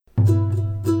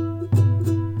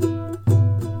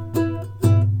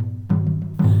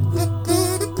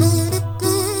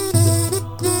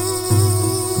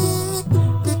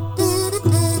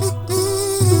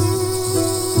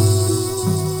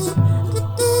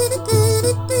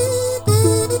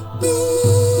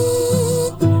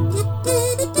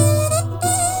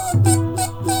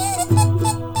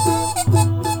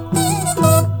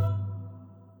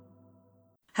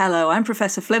I'm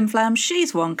Professor Flimflam,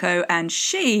 she's Wonko, and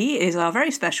she is our very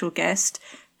special guest,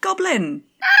 Goblin.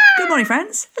 Good morning,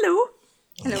 friends. Hello.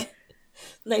 Hello.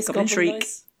 Nice Goblin shriek.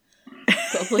 Noise.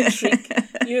 Goblin shriek.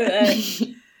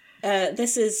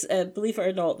 This is, believe it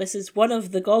or not, this is one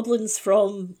of the goblins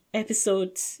from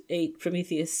episode 8,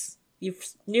 Prometheus. You've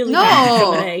nearly hatched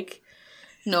from an egg.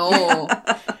 No.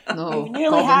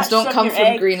 Goblins don't come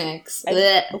from green eggs.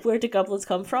 Where do goblins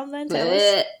come from then? Tell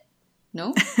us.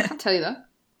 No, can't tell you that.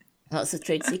 That's a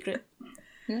trade secret.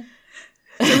 Yeah.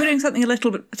 So we're doing something a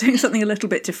little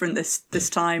bit different this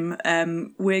time.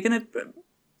 We're going to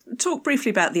talk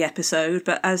briefly about the episode,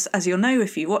 but as you'll know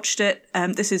if you watched it,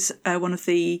 this is one of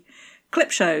the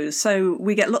clip shows. So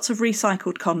we get lots of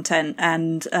recycled content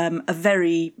and a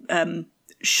very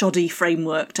shoddy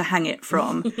framework to hang it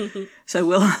from. So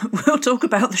we'll talk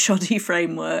about the shoddy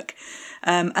framework,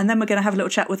 and then we're going to have a little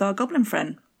chat with our goblin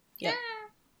friend. Yeah.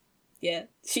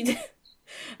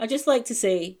 I'd just like to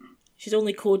say she's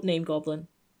only codename Goblin.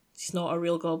 She's not a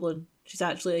real goblin. She's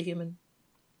actually a human.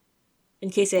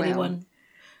 In case anyone...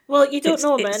 Well, you don't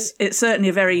know, man. It's certainly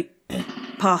a very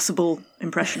passable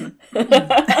impression.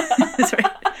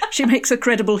 She makes a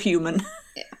credible human.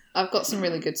 Yeah, I've got some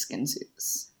really good skin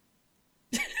suits.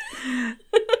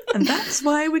 And that's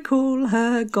why we call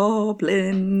her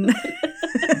Goblin.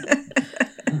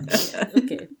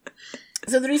 Okay.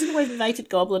 So the reason we've invited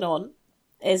Goblin on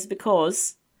is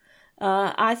because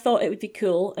I thought it would be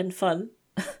cool and fun,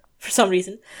 for some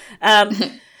reason,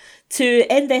 to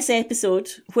end this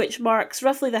episode, which marks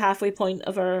roughly the halfway point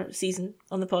of our season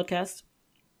on the podcast,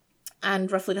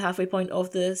 and roughly the halfway point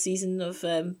of the season of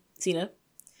Xena.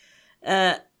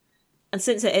 And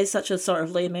since it is such a sort of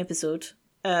lame episode,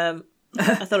 I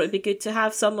thought it would be good to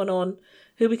have someone on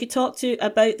who we could talk to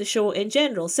about the show in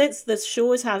general. Since the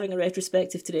show is having a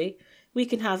retrospective today, we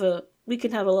can have a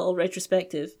little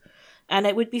retrospective. And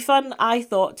it would be fun, I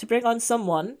thought, to bring on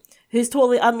someone who's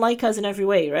totally unlike us in every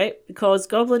way, right? Because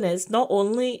Goblin is not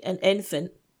only an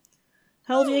infant.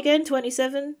 How old are you again?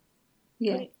 27?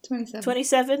 Yeah, 27.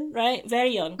 27, right?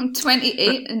 Very young. I'm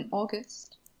 28 in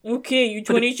August. Okay, you're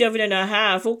 27 and a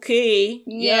half. Okay.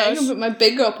 Yeah, I'm going to put my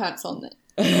big girl pants on it.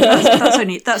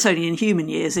 That's only in human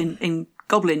years. In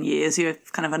goblin years, you're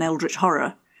kind of an eldritch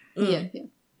horror. Yeah.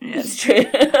 That's true.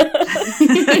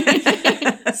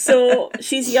 So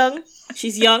she's young,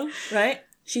 right?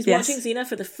 She's watching Xena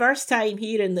for the first time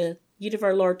here in the Year of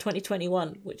Our Lord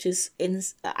 2021, which is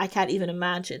I can't even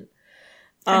imagine.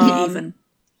 Even.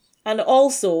 And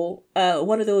also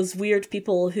one of those weird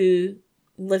people who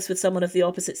lives with someone of the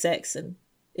opposite sex and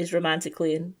is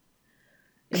romantically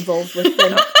involved with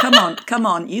them. Come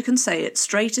on, you can say it.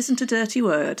 Straight isn't a dirty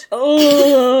word.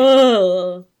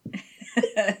 Oh.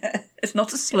 It's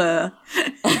not a slur.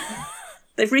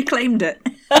 They've reclaimed it.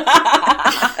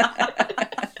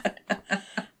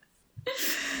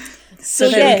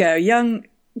 So there we go. Young,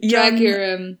 Drag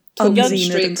your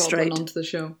unxenoed straight onto the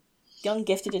show. Young,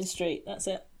 gifted, and straight. That's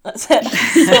it. So,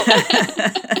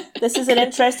 this is an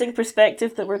interesting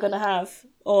perspective that we're going to have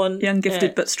on young,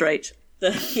 gifted, but straight.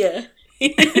 An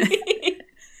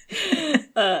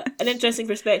interesting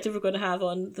perspective we're going to have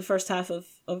on the first half of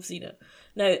Xena.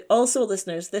 Now, also,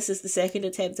 listeners, this is the second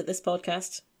attempt at this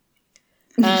podcast.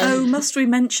 Must we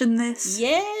mention this?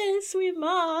 Yes, we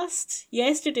must.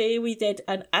 Yesterday we did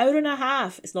an hour and a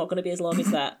half. It's not going to be as long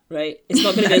as that, right? It's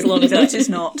not going to be as long as that. It is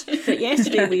not. But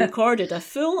yesterday we recorded a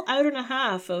full hour and a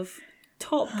half of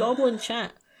top goblin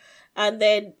chat. And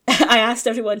then I asked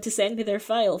everyone to send me their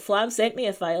file. Flam sent me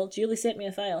a file. Julie sent me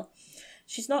a file.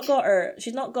 She's not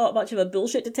got much of a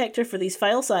bullshit detector for these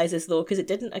file sizes though, because it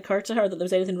didn't occur to her that there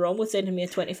was anything wrong with sending me a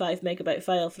 25 megabyte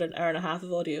file for an hour and a half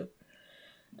of audio.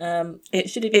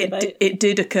 It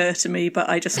did occur to me, but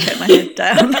I just kept my head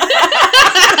down.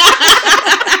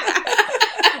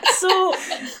 So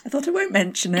I thought I won't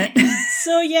mention it.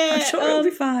 So yeah, I'm sure it'll be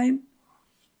fine.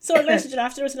 So I messaged her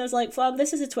afterwards and I was like, Flam,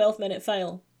 this is a 12-minute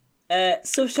file.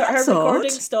 So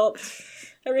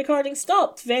her recording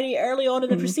stopped very early on in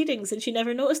the proceedings, and she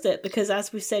never noticed it because,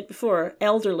 as we've said before,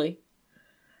 elderly.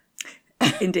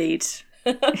 Indeed.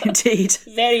 Indeed.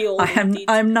 Very old.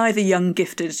 I am neither young,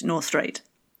 gifted, nor straight.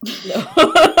 No.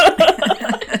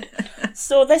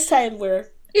 So this time you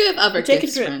have other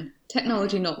gifts, friend.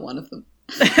 Technology, not one of them.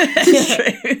 It's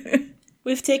true.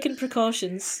 We've taken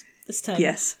precautions this time.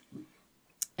 Yes.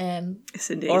 Yes,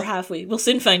 indeed. Or have we? We'll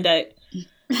soon find out.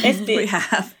 We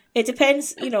have. It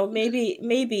depends,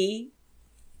 maybe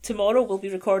tomorrow we'll be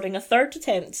recording a third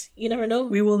attempt. You never know.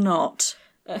 We will not.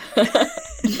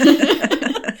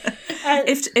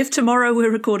 If tomorrow we're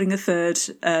recording a third,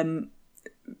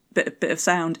 bit of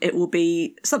sound, it will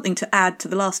be something to add to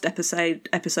the last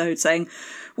episode saying,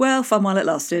 well, fun while it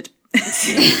lasted.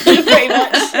 Pretty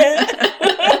much.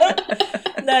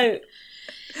 Now,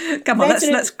 come on,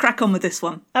 let's crack on with this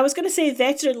one. I was going to say,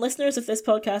 veteran listeners of this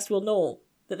podcast will know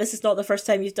that this is not the first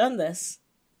time you've done this.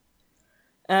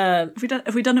 Have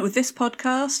we done it with this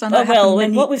podcast?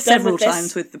 And several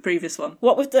times with the previous one.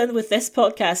 What we've done with this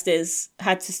podcast is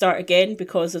had to start again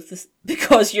because at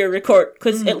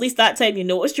least that time you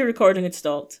noticed your recording had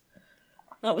stopped.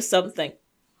 That was something.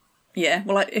 Yeah,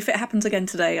 well, if it happens again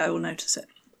today, I will notice it.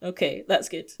 Okay, that's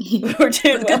good. We're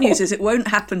doing the good news is it won't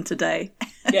happen today.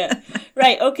 Yeah.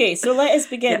 Right, okay, so let us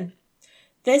begin. Yeah.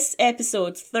 This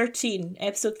episode 13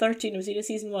 of Xena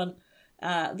Season 1,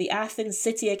 the Athens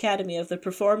City Academy of the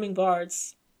Performing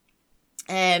Bards.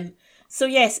 So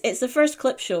yes, it's the first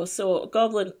clip show, so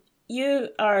Goblin, you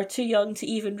are too young to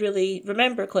even really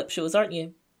remember clip shows, aren't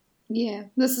you? Yeah,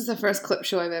 this is the first clip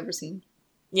show I've ever seen.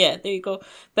 Yeah, there you go.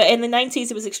 But in the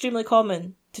 90s, it was extremely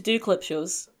common to do clip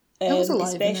shows. I was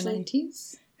alive in the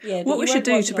 90s. Yeah, what we should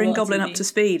do to bring Goblin up to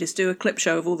speed is do a clip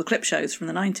show of all the clip shows from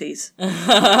the 90s.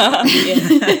 Yeah,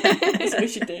 that's what we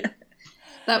should do.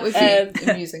 That would be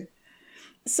amusing.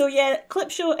 So yeah, clip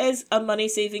show is a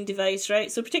money-saving device,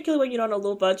 right? So particularly when you're on a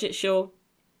low-budget show,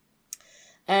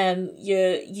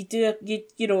 you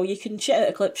can shit out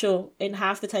a clip show in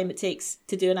half the time it takes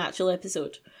to do an actual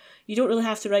episode. You don't really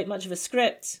have to write much of a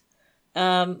script.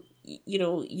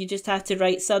 You just have to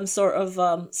write some sort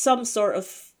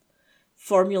of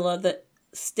formula that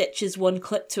stitches one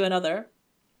clip to another.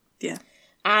 Yeah.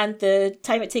 And the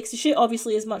time it takes to shoot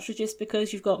obviously is much reduced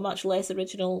because you've got much less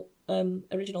original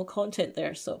content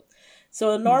there. So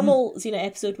a normal Xena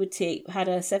episode had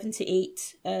a 7 to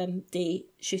 8 day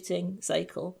shooting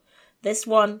cycle. This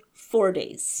one, 4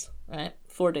 days, right?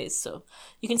 4 days. So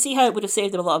you can see how it would have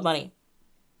saved them a lot of money.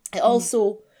 It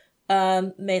also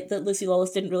meant that Lucy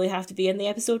Lawless didn't really have to be in the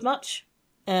episode much,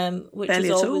 which barely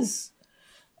is at always...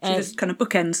 She just kind of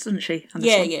bookends, doesn't she?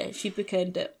 Yeah, she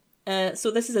bookended it. So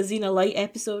this is a Xena Light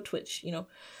episode, which, they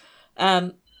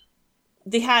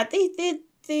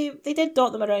did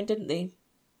dot them around, didn't they?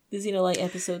 The Xena Light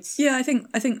episodes. Yeah, I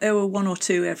think there were 1 or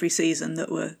 2 every season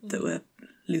that were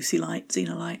Lucy Light,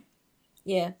 Xena Light.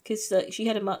 Yeah, because she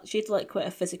had quite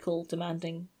a physical,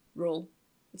 demanding role,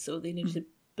 so they needed to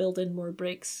build in more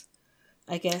breaks,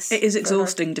 I guess. It is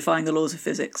exhausting defying the laws of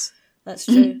physics. That's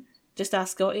true. Just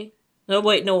ask Scotty. No,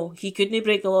 wait, no, he couldn't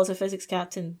break the laws of physics,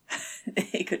 Captain.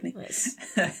 He couldn't.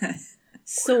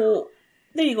 So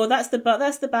there you go. That's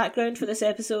the background for this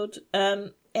episode.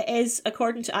 It is,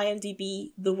 according to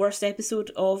IMDb, the worst episode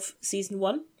of season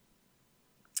 1.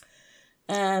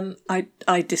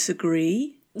 I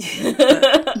disagree.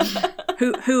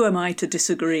 Who am I to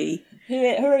disagree? Who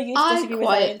are you to disagree with?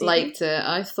 I quite liked it.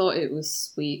 I thought it was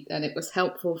sweet and it was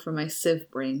helpful for my Civ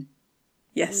brain.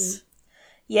 Yes.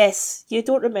 Yes, you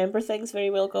don't remember things very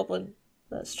well, Goblin.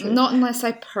 That's true. Not unless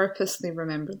I purposely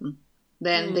remember them.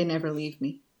 Then they never leave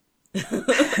me.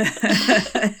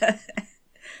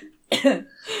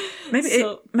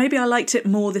 Maybe I liked it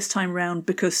more this time round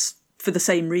because for the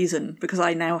same reason, because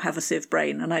I now have a Civ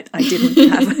brain and I didn't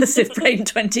have a Civ brain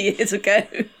 20 years ago.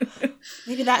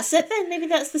 Maybe that's it then. Maybe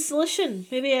that's the solution.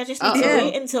 Maybe I just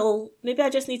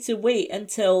need to wait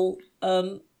until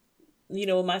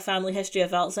my family history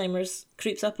of Alzheimer's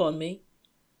creeps up on me.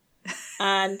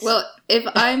 And well, if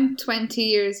I'm 20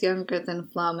 years younger than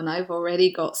Flam and I've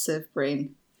already got Civ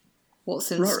brain,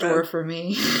 what's in store for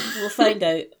me? We'll find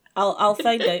out. I'll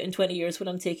find out in 20 years when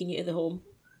I'm taking you to the home.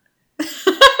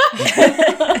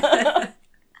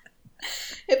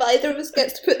 If either of us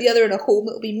gets to put the other in a home,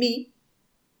 it'll be me.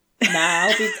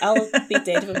 Nah, I'll be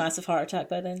dead of a massive heart attack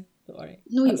by then. Don't worry.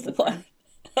 No, that's the plan.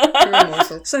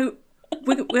 So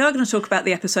we are going to talk about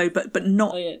the episode, but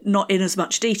not in as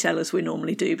much detail as we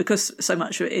normally do, because so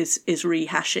much of it is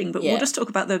rehashing. But we'll just talk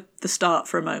about the start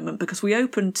for a moment, because we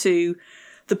open to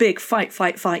the big fight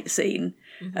scene.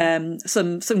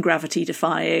 Mm-hmm. Some gravity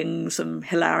defying, some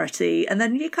hilarity, and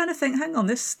then you kind of think, hang on,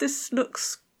 this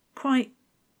looks quite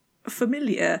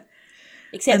familiar.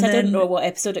 Except I didn't know what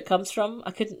episode it comes from.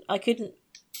 I couldn't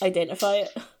identify it.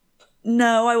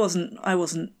 No, I wasn't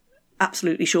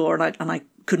absolutely sure, and I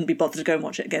couldn't be bothered to go and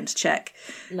watch it again to check.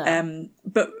 No.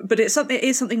 But it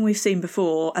is something we've seen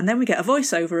before, and then we get a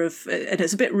voiceover of, and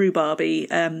it's a bit rhubarby,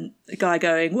 a guy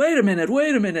going, wait a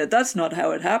minute, that's not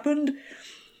how it happened.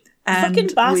 And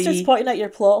fucking bastards pointing out your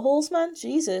plot holes, man.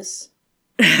 Jesus.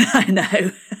 I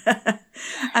know.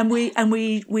 and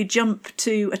we jump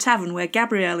to a tavern where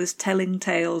Gabrielle is telling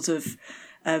tales of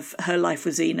her life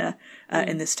with Xena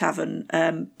in this tavern.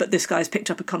 But this guy's picked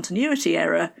up a continuity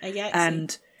error.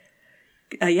 And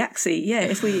Yaxi. Yeah,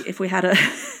 if we had a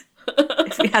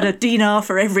if we had a dinar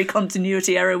for every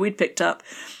continuity error we'd picked up,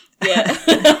 Yeah.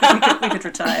 we could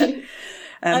retire.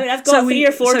 I mean, I've got 3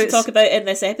 or 4 to talk about in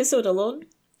this episode alone.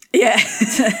 Yeah.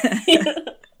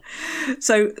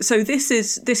 So this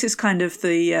is kind of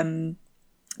the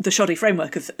shoddy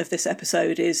framework of this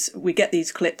episode. Is we get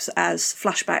these clips as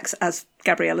flashbacks as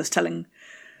Gabriella's telling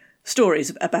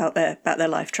stories about their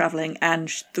life travelling,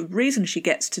 and the reason she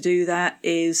gets to do that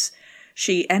is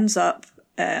she ends up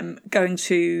going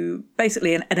to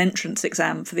basically an entrance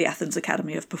exam for the Athens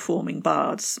Academy of Performing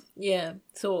Bards. Yeah.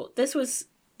 So this was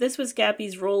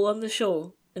Gabby's role on the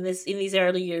show in these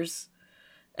early years.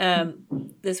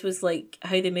 This was like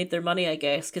how they made their money, I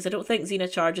guess, because I don't think Xena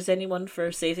charges anyone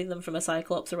for saving them from a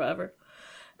Cyclops or whatever.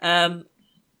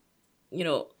 You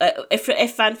know, if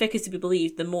fanfic is to be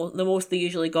believed, the most they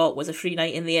usually got was a free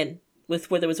night in the inn where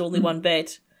there was only one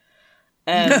bed.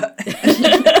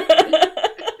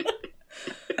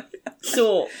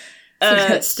 So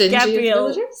Gabrielle,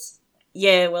 villagers?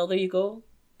 yeah, well, there you go.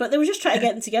 But they were just trying to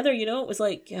get them together, you know. It was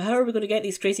like, how are we going to get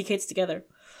these crazy kids together?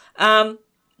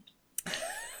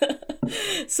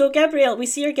 So Gabrielle, we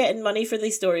see her getting money for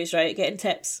these stories, right? Getting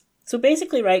tips. So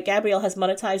basically, right, Gabrielle has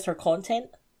monetized her content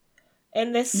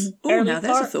in this early now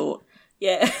there's part. a thought.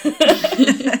 Yeah.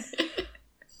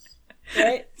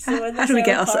 Right? So How do we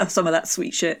get us some of that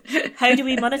sweet shit? how do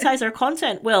we monetize our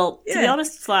content? Well, to be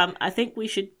honest, Flam, I think we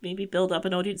should maybe build up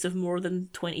an audience of more than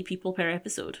 20 people per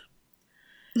episode.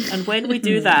 And when we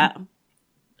do that,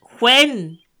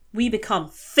 when we become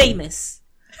famous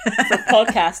for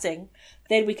podcasting,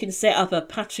 then we can set up a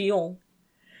Patreon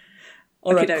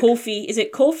or a Ko-fi. Is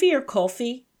it Ko-fi or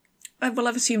coffee? Well,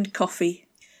 I've assumed coffee.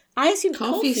 I assumed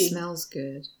Coffee coffee. smells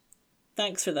good.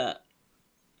 Thanks for that.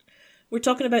 We're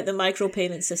talking about the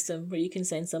micropayment system where you can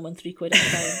send someone £3 at a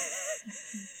time.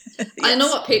 Yes. I know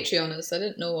what Patreon is. I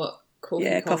didn't know what coffee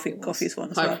was, coffee's one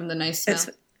as apart well. from the nice smell.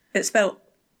 It's spelled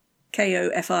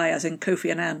Kofi as in Kofi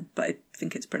Annan, but I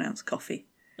think it's pronounced coffee.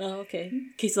 Oh, okay.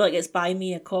 Because like it's buy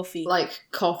me a coffee. Like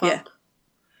cough Yeah. up.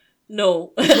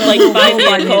 No, like buy me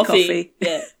a coffee.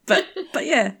 Yeah, But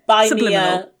yeah, buy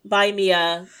subliminal. me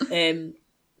a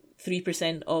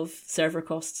 3% of server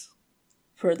costs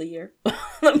for the year.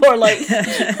 More like.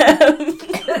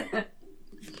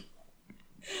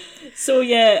 So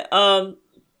yeah,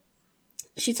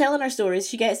 she's telling her stories.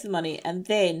 She gets the money, and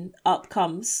then up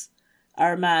comes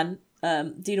our man,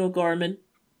 Dino Gorman,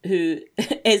 who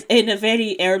is in a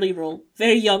very early role,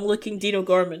 very young-looking Dino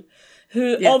Gorman,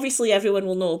 who obviously everyone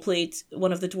will know played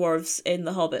one of the dwarves in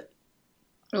The Hobbit.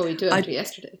 Oh, we do it after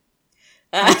yesterday.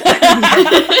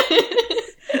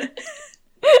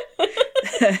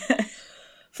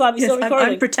 Flam, you still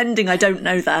recording? I'm pretending I don't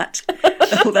know that,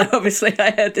 although obviously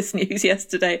I heard this news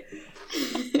yesterday.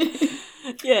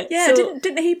 Yeah, Yeah, so,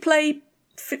 didn't he play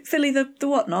Philly the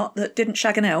whatnot that didn't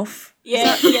shag an elf?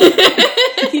 yeah.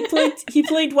 He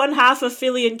played one half of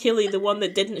Philly and Killy, the one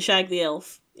that didn't shag the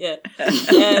elf. Yeah.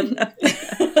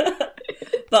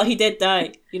 But he did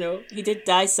die, you know. He did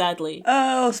die sadly.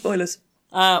 Oh, spoilers.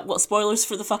 What, spoilers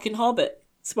for the fucking Hobbit?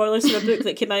 Spoilers for a book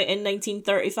that came out in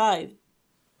 1935.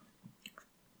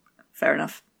 Fair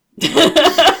enough.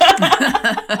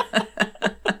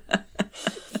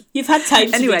 You've had time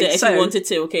to Anyway, read it if you wanted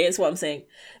to, okay, is what I'm saying.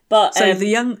 But So the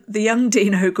young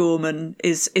Dino Gorman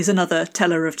is another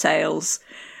teller of tales,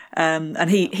 and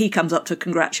he comes up to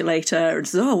congratulate her and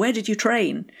says, "Oh, where did you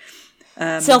train?"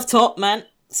 Self-taught, man.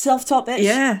 Self-taught bitch.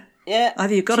 Yeah, Yeah.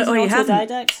 either you've got She's it or an you haven't.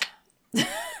 autodidact.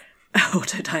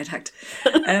 Autodidact.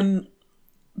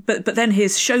 But then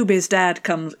his showbiz dad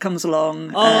comes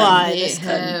along. Oh, aye, this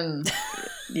Him.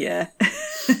 Yeah.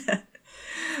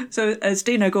 So as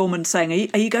Dino Gorman's saying,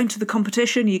 are you going to the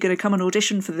competition? Are you going to come and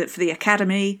audition for the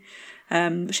academy?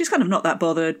 She's kind of not that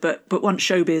bothered, but once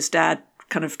showbiz dad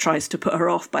kind of tries to put her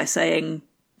off by saying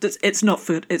that it's not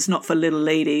for little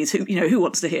ladies who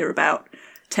wants to hear about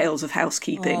tales of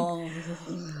housekeeping.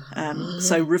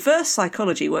 So reverse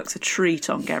psychology works a treat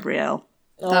on Gabrielle.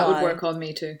 That would work on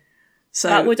me too. So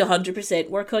That would 100%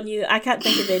 work on you. I can't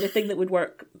think of anything that would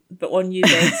work but on you,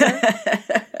 Benson.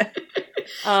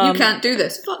 You can't do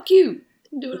this. Fuck you.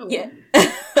 Do it. Yeah.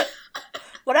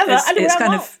 Whatever. I do it's what I kind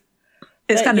want. of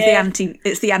it's But kind yeah.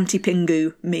 of the anti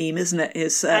Pingu meme, isn't it?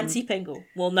 Is Anti-Pingle.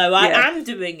 Well, no, I yeah. am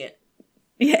doing it.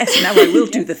 Yes, now I will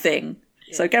do the thing.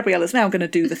 So Gabrielle is now going to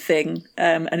do the thing,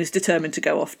 and is determined to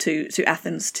go off to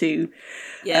Athens to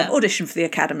audition for the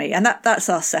academy, and that's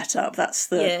our setup. That's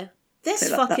the Yeah. This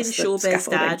so fucking that's the showbiz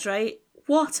scaffolding. dad, right?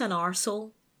 What an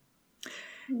arsehole.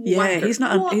 Yeah, he's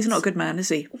not What? a good man, is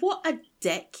he? What a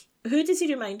dick. Who does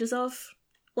he remind us of?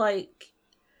 Like,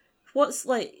 what's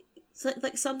like It's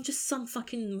like some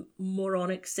fucking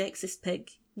moronic sexist pig.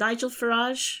 Nigel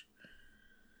Farage?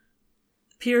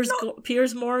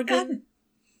 Piers Morgan?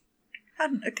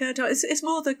 Hadn't occurred to us. It's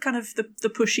more the kind of the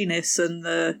pushiness and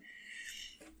the...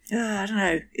 I don't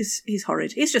know. He's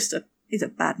horrid. He's a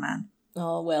bad man.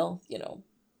 Oh, well,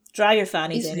 dry your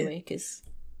fannies anyway, because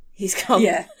he's come.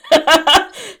 Yeah.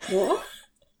 What?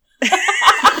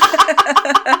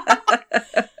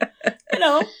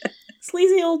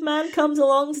 Sleazy old man comes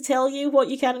along to tell you what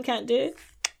you can and can't do.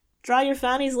 Dry your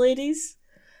fannies, ladies.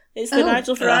 It's the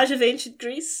Nigel Farage of ancient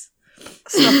Greece.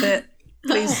 Stop it.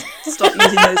 Please stop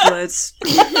using those words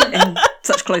in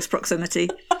such close proximity.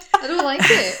 I don't like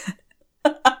it.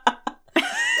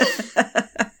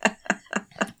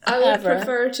 I would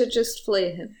prefer to just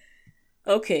flay him.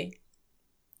 Okay.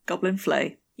 Goblin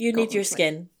flay. You need your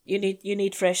skin. You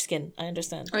need fresh skin. I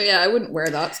understand. Oh yeah, I wouldn't wear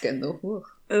that skin though.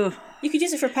 Ugh. You could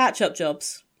use it for patch-up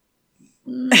jobs.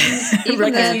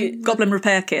 Even then, Goblin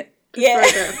repair kit. Yeah.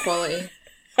 for better quality.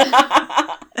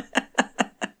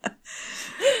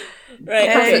 Right.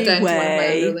 Pass it down to one of my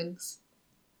Anyway. underlings.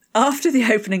 After the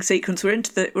opening sequence, we're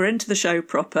into the show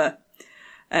proper,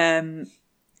 and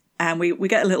we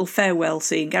get a little farewell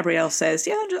scene. Gabrielle says,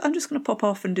 "Yeah, I'm just going to pop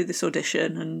off and do this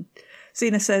audition," and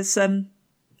Xena says,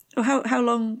 "Oh, how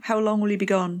long will you be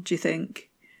gone? Do you think?"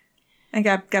 And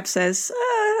Gab says,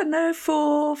 "I don't know,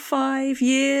 4, 5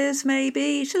 years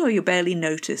maybe." She said, "Oh, you'll barely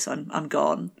notice I'm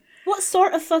gone." What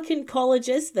sort of fucking college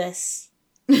is this?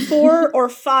 4 or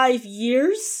 5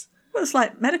 years? Well, it's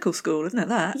like medical school, isn't it?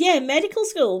 That. Yeah, medical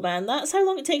school, man. That's how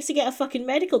long it takes to get a fucking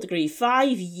medical degree.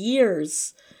 5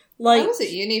 years. I Like, was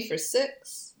at uni for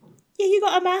 6. yeah, you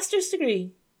got a master's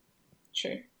degree.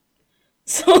 Sure.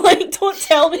 So, like, don't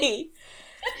tell me.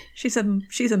 She's a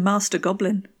master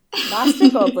goblin. Master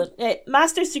Goblin.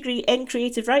 Master's degree in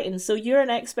creative writing. So you're an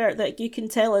expert that you can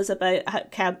tell us about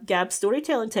Gab's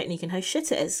storytelling technique and how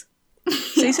shit it is.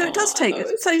 See, so it does take that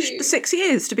was so cute. 6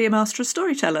 years to be a master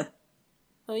storyteller.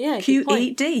 Oh yeah, good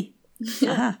point. QED.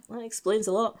 Uh-huh. That explains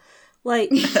a lot. Like,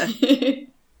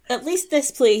 at least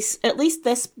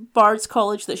this Bard's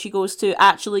College that she goes to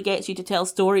actually gets you to tell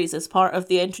stories as part of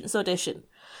the entrance audition.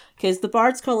 Because the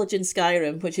Bard's College in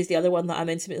Skyrim, which is the other one that I'm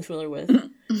intimately familiar with,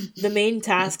 the main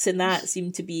tasks in that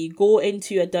seem to be go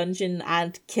into a dungeon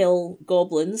and kill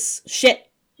goblins.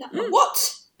 Shit!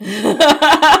 What?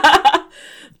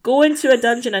 Go into a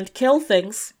dungeon and kill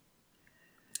things.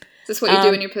 Is this what you do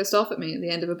when you're pissed off at me at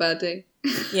the end of a bad day?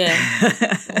 Yeah.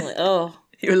 I'm like, oh,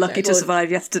 You were lucky to Good.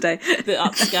 survive yesterday. boot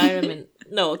up Skyrim and...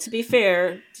 No, to be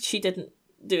fair, she didn't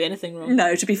do anything wrong.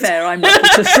 No, to be fair, I'm lucky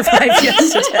to survive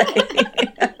yesterday.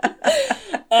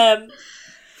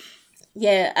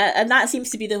 Yeah, and that seems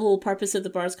to be the whole purpose of the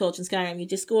Bard's College in Skyrim. You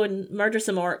just go and murder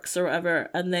some orcs or whatever,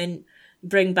 and then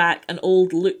bring back an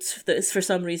old loot that is for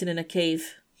some reason in a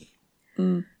cave.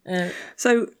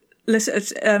 So,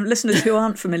 listeners who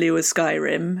aren't familiar with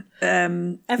Skyrim,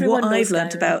 Everyone what knows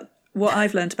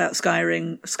I've learned about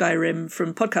Skyrim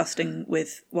from podcasting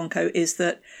with Wonko is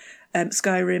that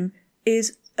Skyrim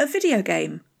is a video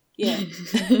game. Yeah.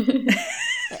 It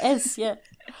is, yeah.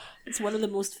 It's one of the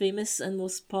most famous and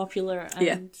most popular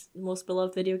and most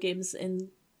beloved video games in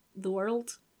the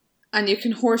world. And you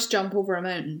can horse jump over a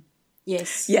mountain.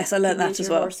 Yes. Yes, I learned You that use as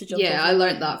your well. horse to jump Yeah, over. I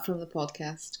learned that from the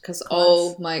podcast because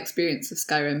all my experience of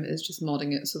Skyrim is just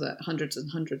modding it so that hundreds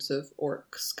and hundreds of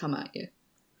orcs come at you.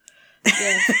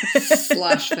 Yeah.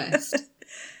 Slash fest.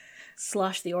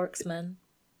 Slash the orcs, man.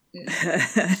 Yeah.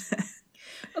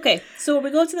 Okay, so we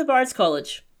go to the Bard's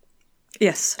College.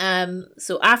 Yes.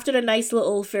 So after a nice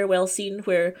little farewell scene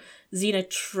where Xena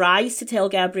tries to tell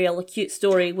Gabrielle a cute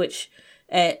story, which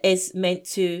is meant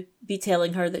to be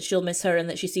telling her that she'll miss her and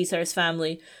that she sees her as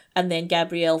family, and then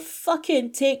Gabrielle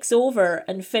fucking takes over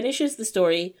and finishes the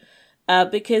story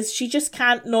because she just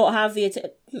can't not have the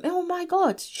attention. Oh my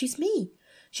god, she's me.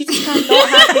 She just can't not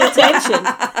have the attention.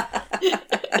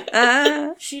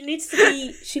 She needs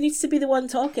to be the one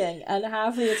talking and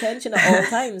have the attention at all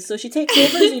times. So she takes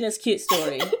over Xena's cute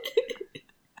story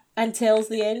and tells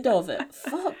the end of it.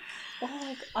 Fuck.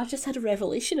 Oh, I've just had a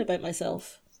revelation about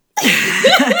myself.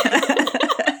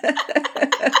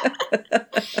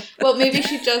 Well, maybe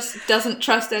she just doesn't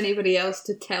trust anybody else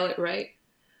to tell it right.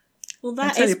 Well,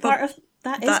 that tell is you, part of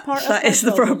that That is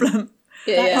the problem.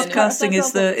 Yeah, That I know. Podcasting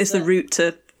is problem, the so- route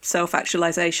to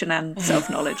self-actualization and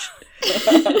self-knowledge.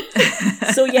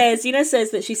 So yeah, Xena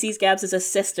says that she sees Gabs as a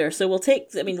sister. So we'll take.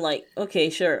 I mean, like, okay,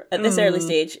 sure. At this early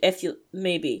stage, if you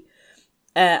maybe.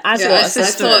 As Yeah, well, I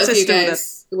sister- thought of you sister with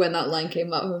guys when that line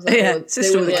came up. I was like, Yeah, oh,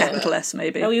 sister with a will get capital that. S,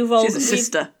 maybe. Oh, She's a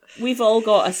sister. we've all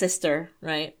got a sister,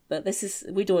 right? But this is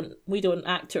we don't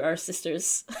act to our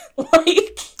sisters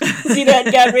like Xena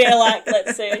and Gabrielle act.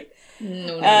 Let's say.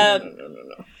 No.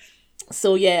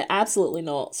 So yeah, absolutely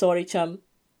not. Sorry, chum.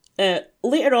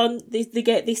 Later on,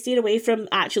 they steer away from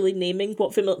actually naming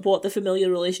what the familiar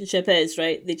relationship is.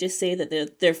 Right? They just say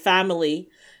that they're family,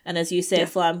 and as you said,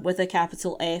 Flam, with a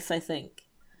capital F, I think.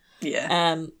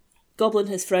 Yeah. Goblin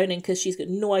is frowning because she's got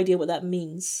no idea what that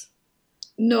means.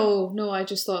 No, I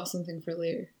just thought of something for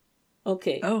later.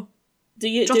 Okay. Oh. Do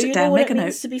you Jot it know down, what make it a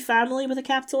means note. to be family with a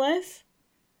capital F?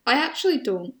 I actually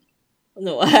don't.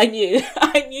 No, I knew.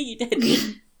 I knew you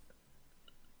did.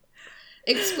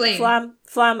 Explain.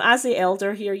 Flam, as the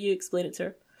elder here, you explain it to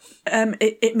her.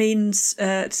 It means,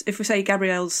 if we say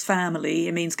Gabrielle's family,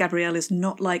 it means Gabrielle is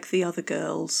not like the other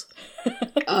girls.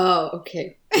 Oh,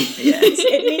 okay.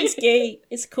 It means gay.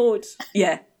 It's code.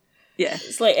 Yeah.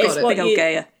 It's like Got it's it. what Big old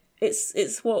gayer.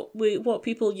 It's what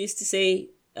people used to say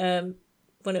when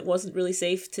it wasn't really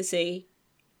safe to say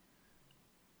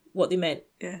what they meant.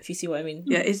 Yeah. If you see what I mean.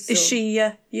 Yeah, is she,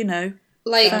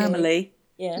 Like family?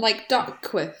 Yeah. like duck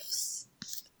quiffs.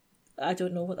 I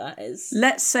don't know what that is.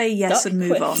 Let's say yes Duck and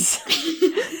move quiffs.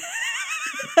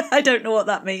 on. I don't know what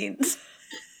that means.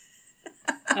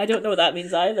 I don't know what that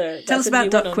means either. Tell That's us a about new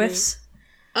duck one on me. quiffs.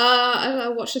 I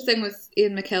watched a thing with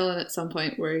Ian McKellen at some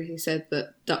point where he said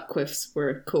that duck quiffs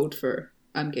were code for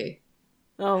I'm gay.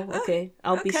 Oh, okay.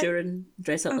 I'll be okay. sure and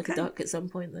dress up like a Okay. duck at some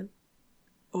point then.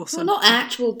 Awesome. Well, not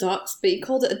actual ducks, but he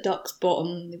called it a duck's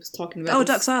bottom. He was talking about Oh, this.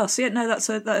 duck's ass. Yeah, no, that's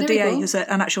a There we DA. go. Is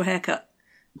an actual haircut.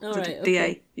 All It's a right. DA.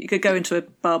 Okay. You could go into a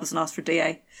barber's and ask for a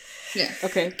DA. Yeah.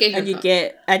 Okay. Gay And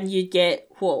haircut. you get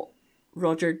what?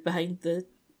 Rogered behind the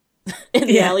in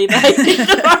the Yeah. alley behind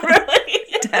the barber.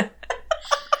 I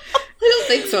don't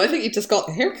think so. I think he just got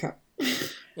the haircut.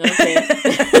 Okay.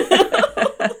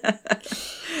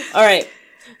 All right.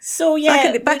 So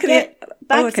yeah, Back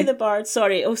back okay. to the bard.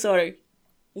 Sorry. Oh, sorry.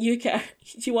 You can.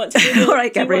 Do you want to do the, All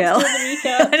right, do you want to Gabrielle. do the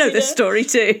recap, I know this Gina? story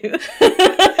too.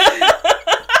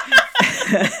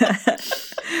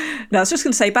 No, I was just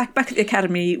going to say, back at the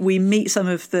academy, we meet some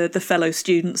of the fellow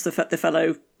students, the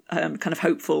fellow kind of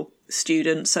hopeful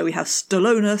students. So we have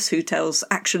Stolonus, who tells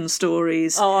action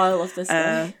stories. Oh, I love this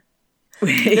guy.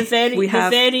 We The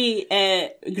have very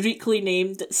Greekly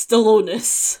named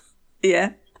Stolonus.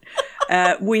 yeah.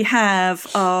 We have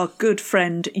our good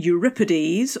friend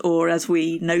Euripides, or as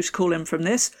we know to call him from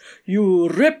this,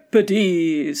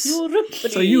 Euripides.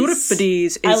 Euripides. So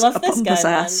Euripides I is love a this pompous guy,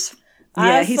 man. ass. I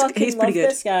Yeah, he's fucking pretty love good.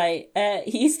 this guy.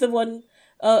 He's the one.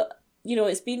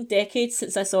 It's been decades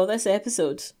since I saw this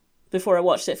episode before I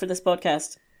watched it for this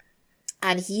podcast,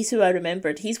 and he's who I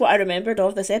remembered. He's what I remembered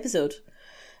of this episode,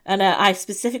 and I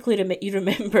specifically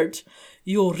remembered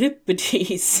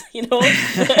Euripides. You know.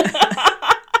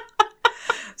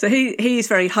 So he's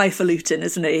very highfalutin,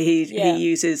 isn't he? Yeah. He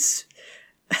uses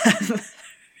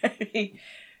very.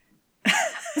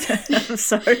 I'm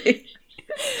sorry.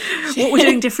 What we're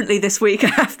doing differently this week, I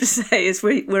have to say, is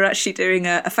we're actually doing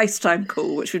a FaceTime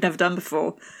call, which we've never done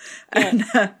before. And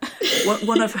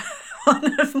one of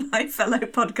my fellow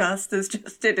podcasters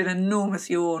just did an enormous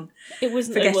yawn, It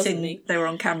wasn't forgetting me. they were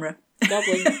on camera.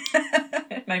 Goblin.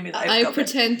 It made me laugh. I Goblin.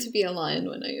 pretend to be a lion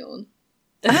when I yawn.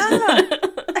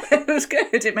 It was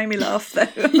good. It made me laugh, though.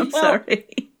 I'm sorry.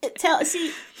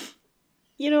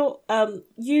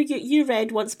 You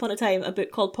read once upon a time a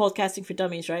book called Podcasting for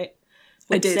Dummies, right?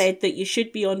 Which did. said that you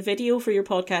should be on video for your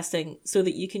podcasting so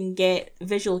that you can get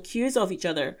visual cues of each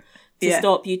other to Yeah.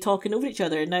 stop you talking over each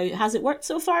other. Now, has it worked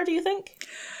so far, do you think?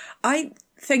 I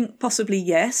think possibly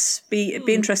yes. Be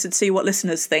interested to see what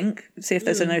listeners think. See if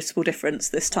there's a noticeable difference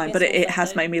this time. guess But we'll it find has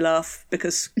out. made me laugh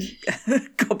because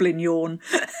goblin yawn.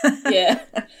 Yeah.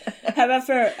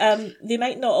 However, they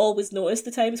might not always notice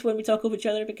the times when we talk over each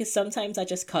other because sometimes I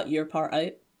just cut your part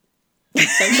out.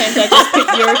 Sometimes I just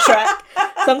put your track.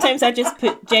 Sometimes I just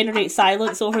generate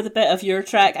silence over the bit of your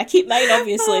track. I keep mine,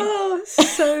 obviously. Oh,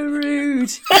 so rude.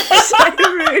 So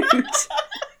rude.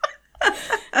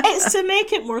 It's to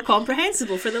make it more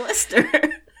comprehensible for the listener.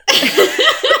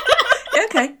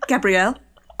 Okay, Gabrielle.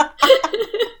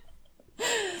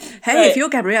 Hey, Right. if you're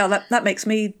Gabrielle, that makes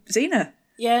me Xena.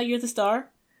 Yeah, you're the star.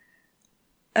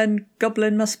 And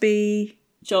Goblin must be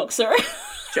Joxer.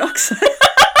 Jox.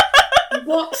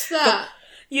 What's that?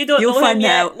 You don't You'll know find him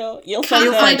yet. out. No, you'll Can't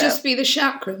find I out. find just be the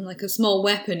chakram, like a small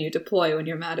weapon you deploy when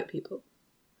you're mad at people?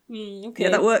 Okay. Yeah,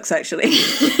 that works, actually.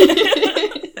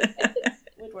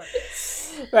 would work.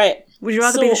 Right. Would you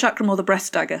rather be the So- chakram or the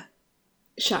breast dagger?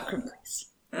 Chakram, please.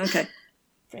 Okay.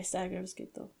 Breast dagger was good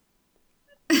though.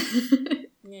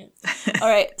 Yeah. All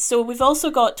right. So we've also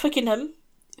got Twickenham,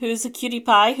 who's a cutie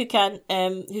pie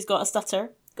who's got a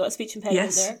stutter, got a speech impediment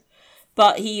Yes. there.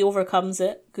 But he overcomes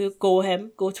it.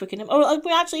 Go Twickenham. Or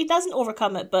actually, he doesn't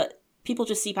overcome it, but people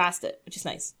just see past it, which is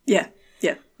nice. Yeah.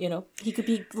 You know,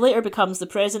 he later becomes the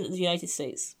president of the United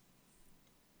States.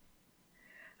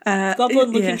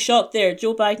 Goblin looking shocked there.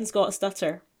 Joe Biden's got a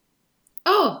stutter.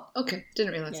 Oh, okay.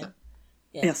 Didn't realise that.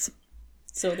 Yeah. Yes.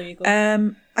 So there you go.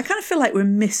 I kind of feel like we're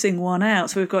missing one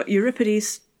out. So we've got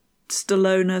Euripides,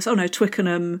 Stolonus. Oh no,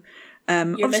 Twickenham.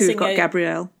 Obviously we've got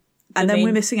Gabrielle, and then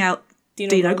we're missing out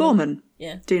Dino Gorman.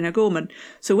 Yeah. Dino Gorman.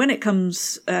 So when it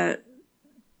comes to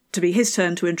be his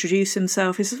turn to introduce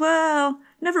himself, he says, "Well,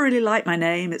 never really liked my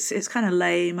name. It's kind of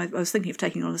lame. I was thinking of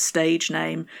taking on a stage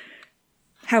name.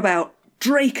 How about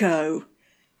Draco?"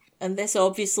 And this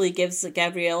obviously gives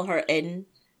Gabrielle her in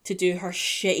to do her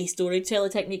shitty storytelling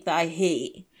technique that I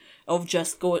hate, of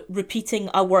just repeating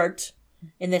a word,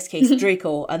 in this case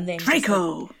Draco, and then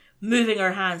Draco, just, moving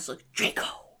her hands like Draco,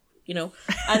 you know.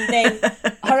 And then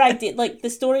her idea, like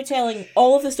the storytelling,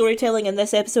 all of the storytelling in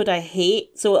this episode I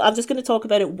hate. So I'm just going to talk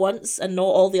about it once and not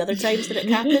all the other times that it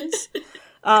happens.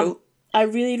 Cool. I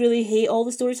really, really hate all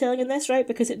the storytelling in this, right?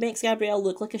 Because it makes Gabrielle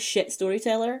look like a shit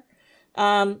storyteller.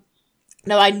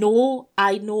 Now I know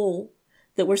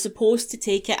that we're supposed to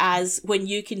take it as when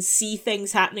you can see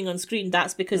things happening on screen,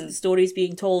 that's because the story's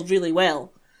being told really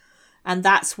well. And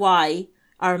that's why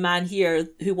our man here,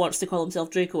 who wants to call himself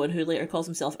Draco and who later calls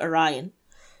himself Orion,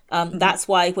 that's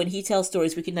why when he tells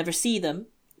stories we can never see them,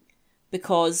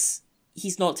 because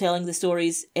he's not telling the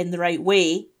stories in the right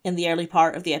way in the early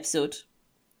part of the episode.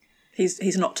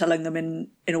 He's not telling them in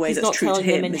a way that's true to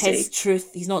him.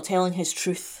 He's not telling his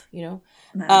truth, you know.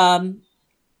 No.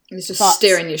 He's just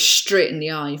staring you straight in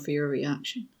the eye for your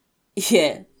reaction.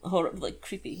 Yeah, like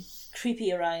creepy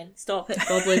Orion. Stop it,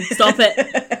 Goblin. Stop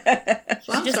it.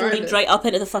 She just leaned right up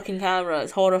into the fucking camera.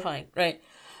 It's horrifying, right?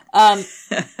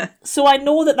 So I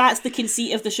know that that's the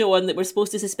conceit of the show and that we're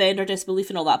supposed to suspend our disbelief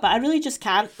and all that, but I really just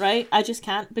can't, right? I just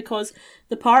can't, because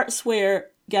the parts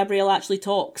where Gabrielle actually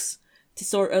talks to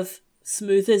sort of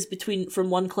smoothes from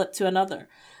one clip to another,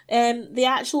 the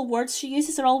actual words she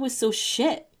uses are always so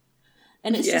shit.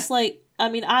 And it's just like, I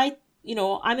mean, I'm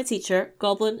a teacher.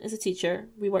 Goblin is a teacher.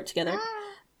 We work together.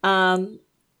 And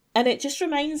it just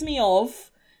reminds me of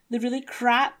the really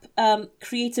crap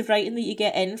creative writing that you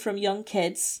get in from young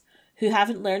kids who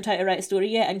haven't learned how to write a story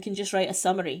yet and can just write a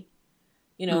summary.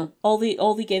 You know, all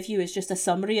they give you is just a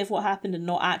summary of what happened and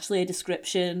not actually a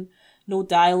description, no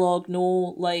dialogue,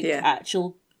 no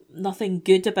actual, nothing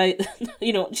good about,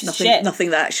 just shit. Nothing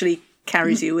that actually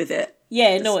carries you with it.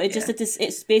 Yeah, no,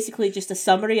 it's basically just a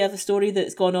summary of a story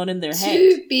that's gone on in their head.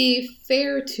 To be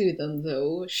fair to them,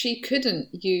 though, she couldn't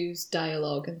use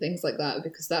dialogue and things like that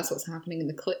because that's what's happening in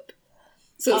the clip.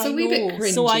 So it's a wee bit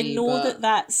cringy. So I know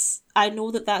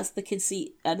that's the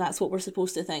conceit and that's what we're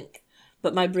supposed to think.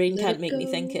 But my brain can't make me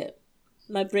think it.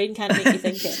 My brain can't make me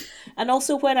think it. And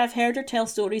also when I've heard her tell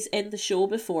stories in the show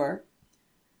before,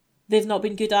 they've not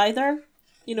been good either.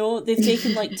 You know, they've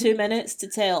taken like 2 minutes to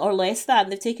tell, or less than.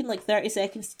 They've taken like 30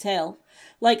 seconds to tell.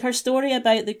 Like her story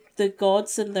about the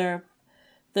gods and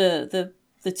the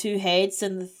two heads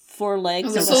and the 4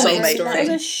 legs. That was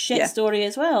a shit story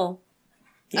as well.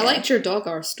 Yeah. I liked your dog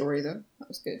R story though. That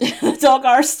was good. The dog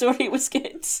R story was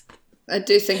good. I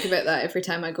do think about that every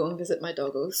time I go and visit my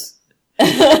doggos.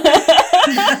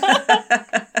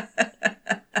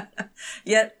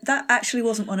 Yeah, that actually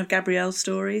wasn't one of Gabrielle's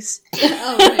stories.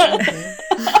 Oh, right, okay.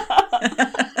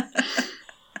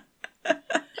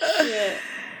 Yeah.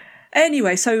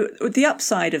 Anyway, so the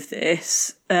upside of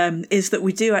this is that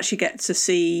we do actually get to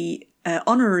see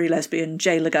honorary lesbian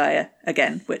Jay Lagaya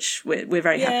again, which we're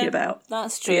very happy about.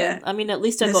 That's true. Yeah. I mean, at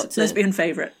least I got to... Lesbian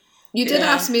favourite. You did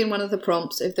ask me in one of the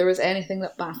prompts if there was anything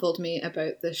that baffled me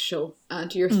about this show,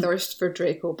 and your thirst for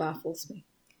Draco baffles me.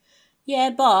 Yeah,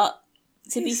 but...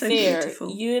 To be so fair,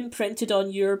 beautiful. You imprinted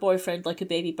on your boyfriend like a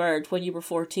baby bird when you were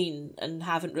 14 and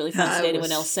haven't really fancied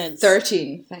anyone else since.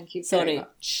 13, thank you very Sorry.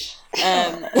 much.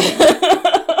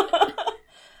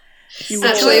 You were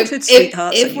Actually, childhood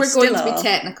sweethearts, if and we're you going still to be are.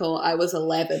 technical, I was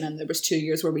 11 and there was 2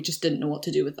 years where we just didn't know what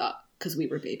to do with that because we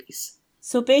were babies.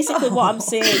 So basically what I'm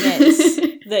saying is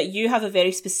that you have a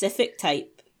very specific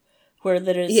type where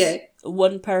there is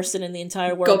one person in the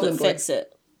entire world Goblin that fits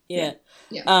it. Yeah.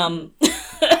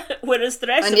 Whereas the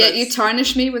rest and of yet us... you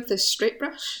tarnish me with this straight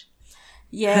brush?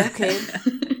 Yeah, okay.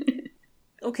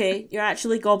 Okay, you're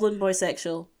actually goblin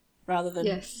bisexual rather than...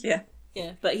 Yes. Yeah.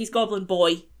 Yeah, but he's goblin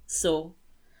boy, so...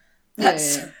 Yeah.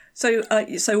 So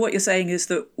what you're saying is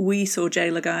that we saw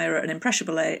Jay Lagaya at an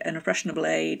impressionable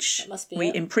age. That must be we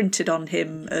it. imprinted on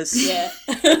him as... Yeah.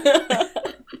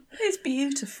 It's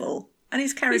beautiful. And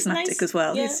he's charismatic nice. as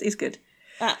well. Yeah. He's good.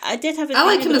 I did have. I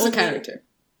like him as a character.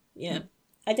 Yeah,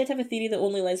 I did have a theory that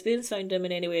only lesbians found him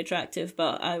in any way attractive,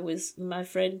 but my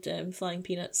friend Flying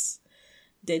Peanuts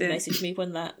did message me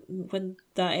when that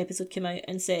episode came out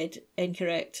and said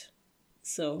incorrect.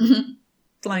 So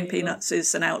Flying Peanuts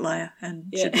is an outlier and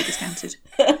should be discounted.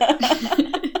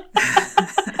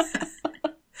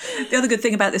 The other good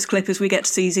thing about this clip is we get to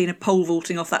see Xena pole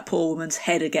vaulting off that poor woman's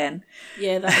head again.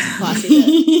 Yeah, that was classy.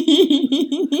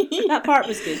 That part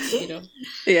was good, you know.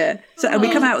 Yeah. So and we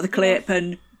come out of the clip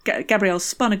and Gabrielle's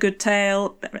spun a good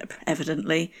tale,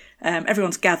 evidently.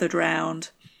 Everyone's gathered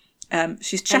round.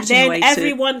 She's chatting and away then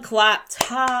everyone clapped.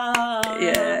 Ha!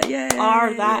 Yeah.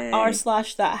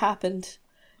 R/that happened.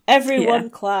 Everyone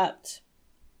clapped.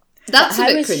 That's a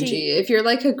bit cringy. If you're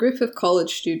like a group of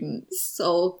college students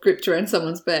all grouped around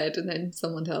someone's bed and then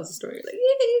someone tells a story, like,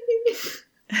 yay!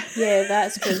 Yeah,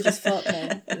 that's cringe as fuck,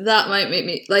 man. That might make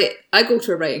me, like, I go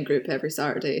to a writing group every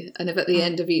Saturday, and if at the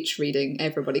end of each reading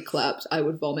everybody clapped, I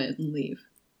would vomit and leave.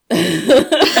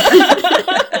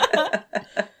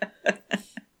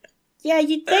 Yeah,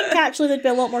 you'd think actually there'd be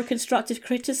a lot more constructive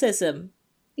criticism.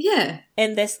 Yeah.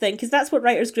 In this thing, because that's what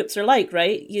writers' groups are like,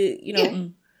 right? You know,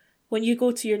 when you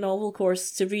go to your novel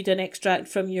course to read an extract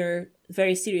from your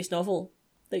very serious novel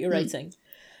that you're writing,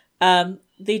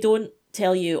 they don't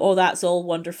tell you, oh, that's all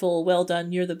wonderful, well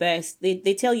done, you're the best. They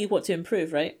tell you what to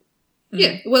improve, right?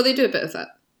 Yeah, well, they do a bit of that.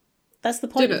 That's the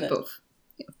point of it. Both.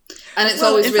 Yeah. And it's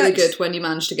always really good when you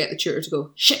manage to get the tutor to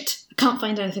go, shit, I can't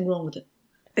find anything wrong with it.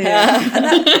 Yeah.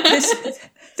 And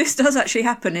this does actually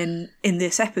happen in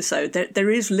this episode. There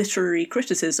is literary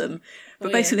criticism,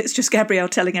 but basically it's just Gabrielle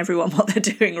telling everyone what they're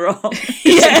doing wrong.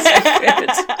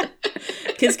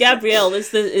 Because Gabrielle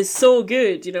is so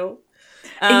good, you know.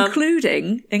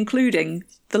 Including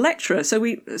the lecturer. So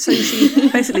she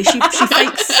basically she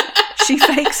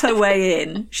fakes her way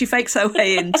in. She fakes her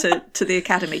way into the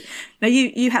academy. Now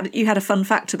you had a fun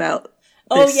fact about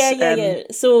this, yeah.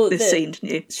 So this scene,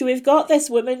 didn't you? So we've got this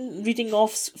woman reading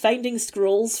off, finding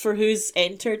scrolls for who's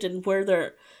entered and where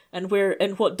they're and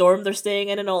what dorm they're staying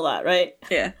in and all that, right?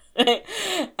 Yeah.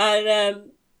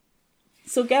 And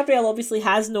so Gabrielle obviously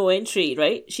has no entry,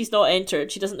 right? She's not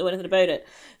entered. She doesn't know anything about it.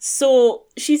 So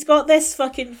she's got this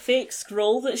fucking fake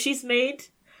scroll that she's made.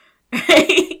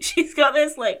 Right? She's got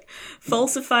this like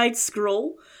falsified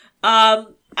scroll,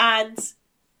 and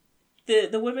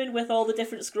the woman with all the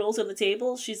different scrolls on the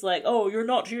table, she's like, oh, you're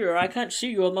not here, I can't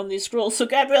see you among these scrolls. So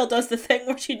Gabrielle does the thing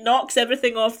where she knocks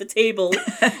everything off the table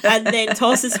and then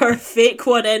tosses her fake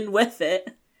one in with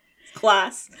it.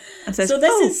 Class. And says, so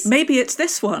this is maybe it's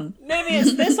this one. Maybe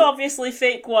it's this obviously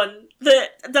fake one that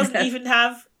doesn't even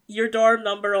have your dorm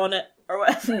number on it or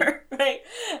whatever, right?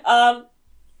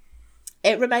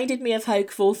 It reminded me of how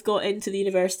Kvothe got into the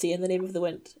university in The Name of the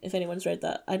Wind, if anyone's read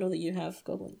that. I know that you have,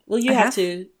 Goblin. Well, you have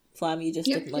too, Flam, you just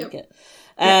didn't like it.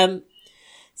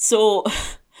 So,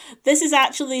 this is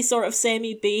actually sort of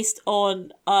semi-based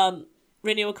on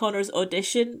Renee O'Connor's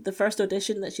audition, the first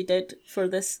audition that she did for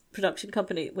this production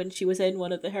company when she was in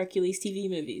one of the Hercules TV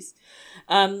movies.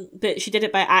 But she did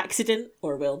it by accident,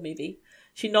 or well, maybe.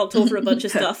 She knocked over a bunch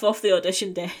of stuff off the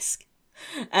audition desk.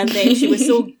 And then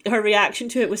her reaction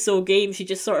to it was so game, she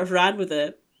just sort of ran with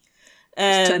it.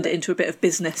 Turned it into a bit of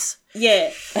business.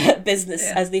 Yeah, business,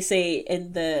 as they say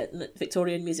in the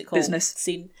Victorian music hall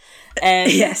scene.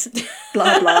 Yes,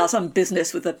 blah blah, some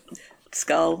business with a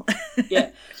skull. Yeah,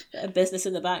 a business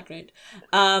in the background.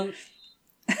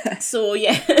 So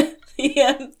yeah,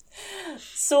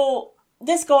 So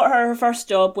this got her first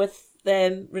job with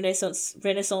Renaissance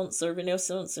or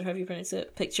however you pronounce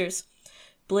it, Pictures.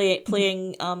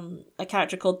 Playing a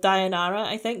character called Dianara,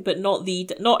 I think, but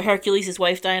not Hercules'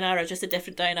 wife Dianara, just a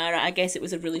different Dianara. I guess it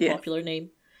was a really popular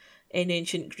name in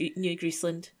ancient New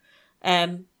Greeceland.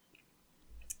 And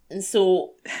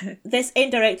so this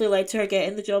indirectly led to her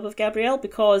getting the job of Gabrielle,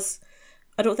 because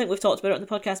I don't think we've talked about it on the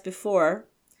podcast before.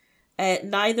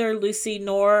 Neither Lucy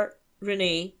nor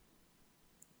Renee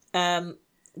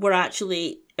were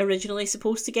actually originally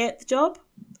supposed to get the job.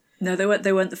 No, they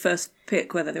weren't the first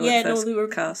pick, whether they weren't the first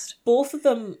cast.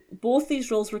 Both these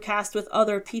roles were cast with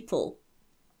other people.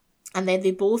 And then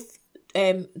they both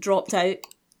dropped out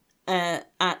at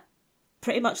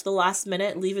pretty much the last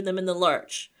minute, leaving them in the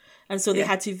lurch. And so they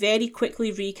had to very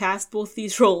quickly recast both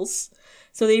these roles.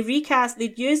 So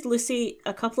they'd used Lucy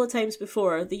a couple of times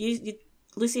before.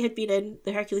 Lucy had been in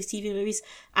the Hercules TV movies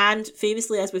and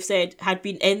famously, as we've said, had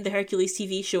been in the Hercules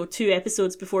TV show 2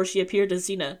 episodes before she appeared as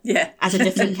Xena. Yeah. As a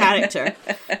different character.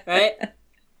 Right?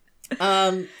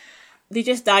 They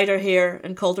just dyed her hair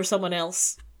and called her someone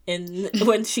else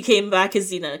when she came back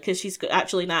as Xena, because she's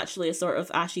actually naturally a sort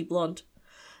of ashy blonde.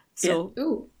 So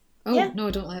no, I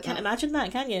don't like that. Can't imagine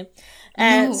that, can you?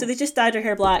 No. So they just dyed her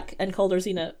hair black and called her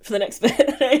Xena for the next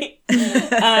bit, right?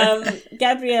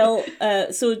 Gabrielle,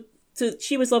 so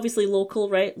she was obviously local,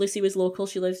 right? Lucy was local.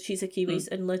 She's a Kiwi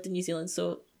and lived in New Zealand,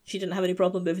 so she didn't have any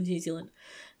problem moving to New Zealand.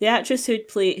 The actress who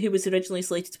was originally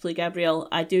slated to play Gabrielle,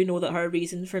 I do know that her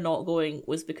reason for not going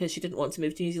was because she didn't want to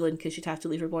move to New Zealand because she'd have to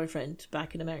leave her boyfriend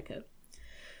back in America.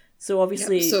 So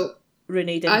obviously,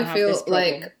 Renee didn't have this problem. I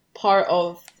feel like part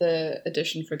of the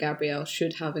audition for Gabrielle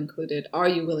should have included, are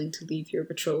you willing to leave your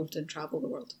betrothed and travel the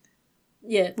world?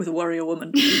 Yeah. With a warrior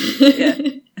woman. Yeah.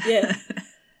 Yeah.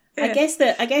 I guess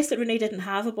that Renee didn't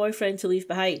have a boyfriend to leave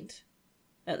behind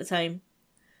at the time.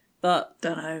 But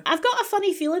don't know. I've got a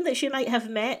funny feeling that she might have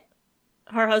met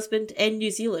her husband in New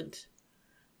Zealand,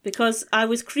 because I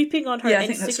was creeping on her Instagram. I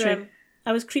think that's true.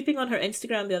 I was creeping on her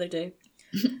Instagram the other day.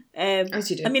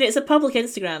 As you do. I mean, it's a public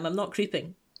Instagram. I'm not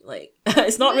creeping. Like,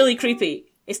 it's not really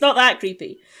creepy. It's not that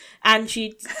creepy. And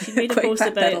she made a post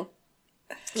about.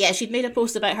 Yeah, she'd made a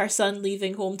post about her son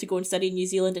leaving home to go and study in New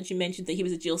Zealand, and she mentioned that he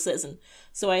was a dual citizen.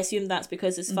 So I assume that's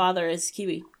because his father is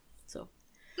Kiwi. So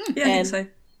yeah, I think so.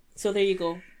 So there you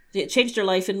go. It changed her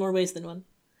life in more ways than one.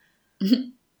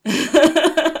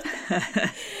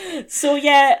 So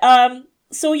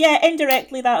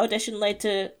indirectly that audition led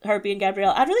to her being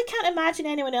Gabrielle. I really can't imagine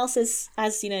anyone else as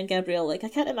Xena and Gabrielle. Like, I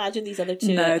can't imagine these other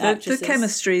two actresses.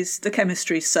 the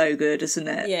chemistry's so good, isn't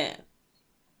it? Yeah.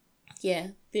 Yeah.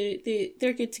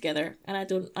 They're good together, and I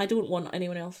don't want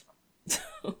anyone else.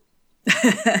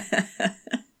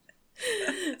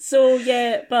 So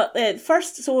yeah, but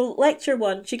so lecture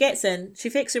one, she gets in, she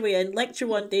fakes her way in, lecture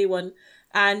one, day one,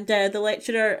 and the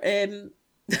lecturer,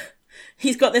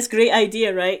 he's got this great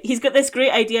idea, right? He's got this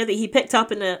great idea that he picked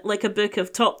up in a book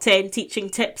of top 10 teaching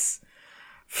tips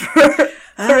for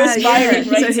aspiring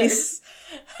writers.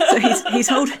 So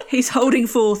he's holding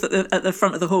forth at the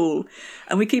front of the hall,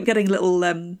 and we keep getting little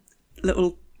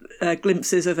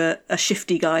glimpses of a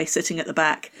shifty guy sitting at the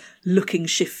back, looking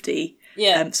shifty.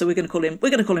 Yeah. So we're going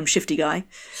to call him Shifty Guy.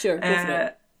 Sure. Go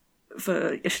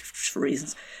for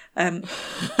reasons. And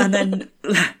then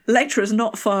lecturer's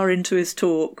not far into his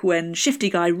talk when Shifty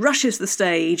Guy rushes the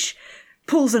stage,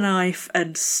 pulls a knife,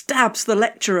 and stabs the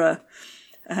lecturer.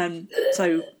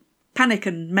 So panic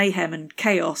and mayhem and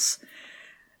chaos.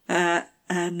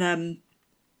 And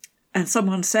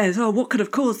someone says, "Oh, what could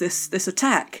have caused this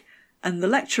attack?" And the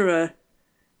lecturer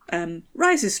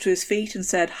rises to his feet and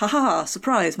said, "Ha ha,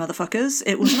 surprise, motherfuckers.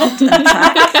 It was not an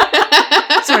attack."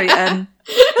 Sorry,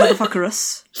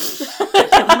 motherfuckerus.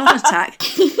 It was not an attack.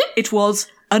 It was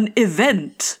an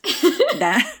event.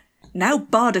 Now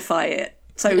bardify it.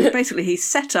 So basically he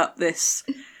set up this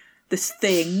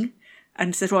thing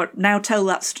and said, "Well, now tell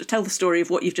the story of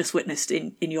what you've just witnessed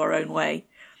in your own way."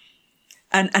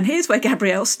 And here's where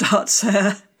Gabrielle starts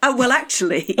well,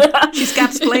 actually, she's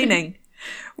gabsplaining.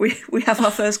 We have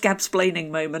our first gabsplaining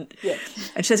moment. Yeah.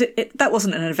 And she says, that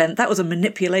wasn't an event, that was a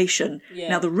manipulation. Yeah.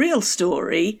 Now, the real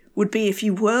story would be if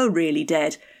you were really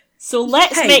dead. So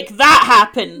let's make that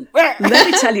happen. Let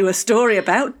me tell you a story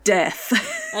about death.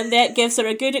 And that gives her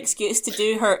a good excuse to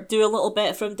do a little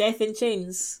bit from Death in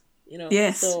Chains.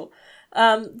 Yes. So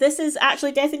this is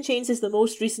actually, Death in Chains is the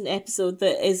most recent episode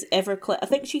that is ever clipped. I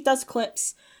think she does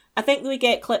clips. I think we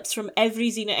get clips from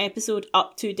every Xena episode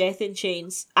up to Death in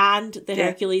Chains and the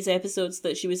Hercules episodes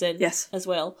that she was in as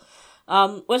well.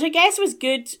 Which I guess was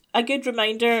a good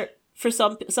reminder for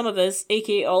some of us,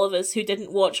 aka all of us, who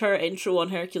didn't watch her intro on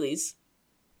Hercules.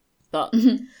 But,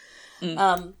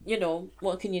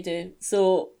 what can you do?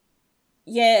 So,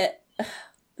 yeah,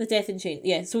 the Death in Chains.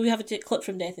 Yeah, so we have a clip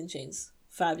from Death in Chains.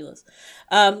 Fabulous.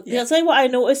 I'll tell you what I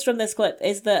noticed from this clip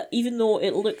is that even though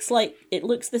it looks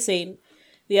the same,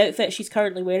 the outfit she's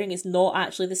currently wearing is not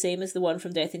actually the same as the one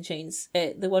from Death in Chains.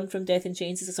 The one from Death in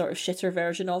Chains is a sort of shitter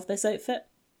version of this outfit.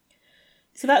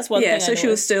 So that's one thing. Yeah, so she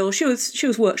was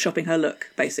workshopping her look,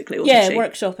 basically, wasn't she? Yeah,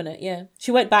 workshopping it, yeah.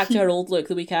 She went back to her old look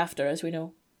the week after, as we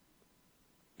know.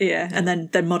 Yeah, and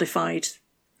then modified.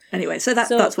 Anyway, so that's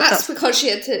because she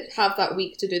had to have that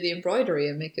week to do the embroidery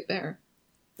and make it better.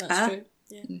 That's true.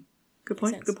 Yeah. Good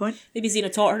point. Maybe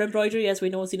Xena taught her embroidery, as we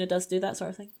know Xena does do that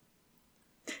sort of thing.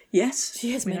 Yes,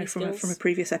 she has many from skills.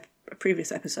 a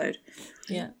previous episode.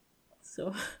 Yeah,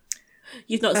 so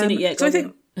you've not seen it yet. So I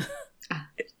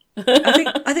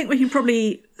think we can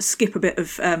probably skip a bit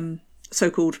of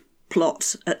so-called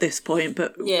plot at this point.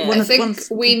 But I think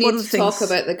we need to talk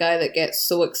about the guy that gets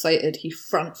so excited he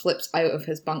front flips out of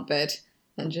his bunk bed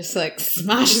and just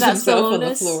smashes himself on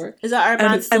the floor. Is that our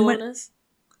man Solonis?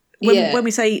 when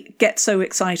we say get so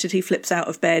excited he flips out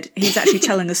of bed, he's actually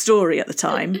telling a story at the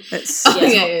time. It's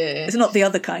not the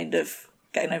other kind of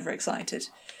getting overexcited.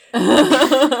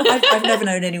 I've never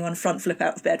known anyone front flip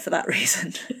out of bed for that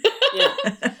reason.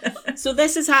 Yeah. So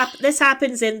this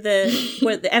happens in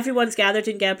where everyone's gathered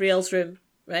in Gabrielle's room,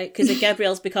 right? Because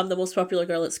Gabrielle's become the most popular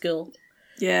girl at school.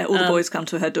 Yeah, all the boys come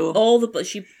to her door.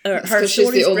 Her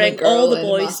stories bring all the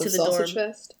boys to the dorm.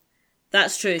 Chest.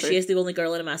 That's true. She is the only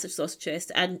girl in a massive sausage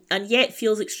chest, and yet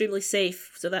feels extremely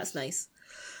safe. So that's nice.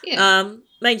 Yeah.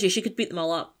 Mind you, she could beat them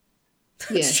all up.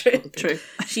 Yeah, true.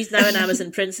 She's now an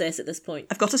Amazon princess at this point.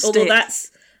 I've got a stick.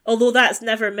 Although that's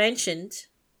never mentioned,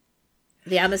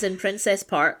 the Amazon princess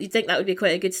part. You'd think that would be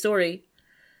quite a good story.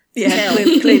 Yeah,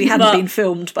 clearly hadn't been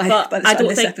filmed by the time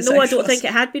this episode. I don't think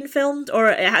it had been filmed, or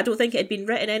I don't think it had been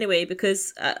written anyway,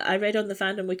 because I read on the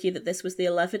fandom wiki that this was the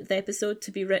 11th episode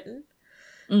to be written.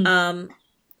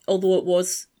 Although it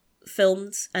was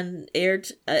filmed and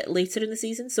aired later in the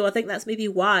season, so I think that's maybe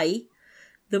why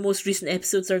the most recent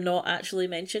episodes are not actually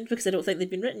mentioned, because I don't think they've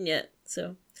been written yet.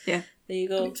 So yeah, there you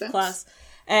go, class.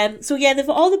 So yeah,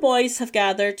 all the boys have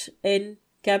gathered in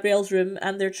Gabrielle's room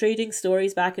and they're trading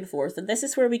stories back and forth, and this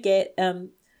is where we get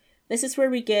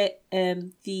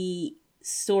the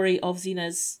story of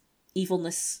Xena's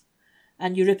evilness,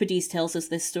 and Euripides tells us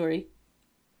this story.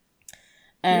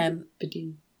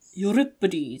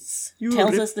 Euripides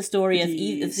tells us the story of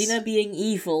Xena being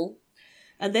evil,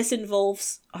 and this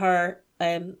involves her,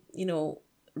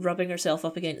 rubbing herself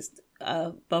up against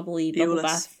a bubbly bubble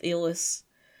bath Aeolus.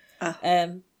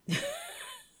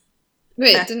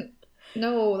 Wait,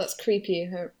 no, that's creepy.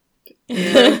 Her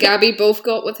and Gabby both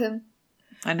got with him.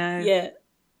 I know. Yeah,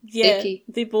 Icky.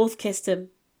 They both kissed him,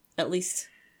 at least.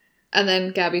 And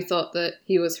then Gabby thought that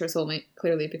he was her soulmate,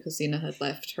 clearly because Xena had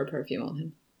left her perfume on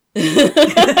him.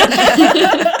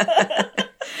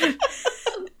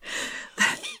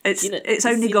 It's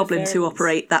only goblins who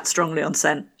operate that strongly on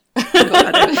scent.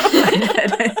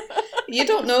 You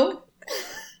don't know.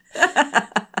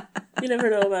 You never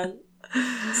know, man.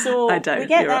 So I don't, we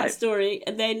get you're that right. story,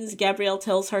 and then Gabrielle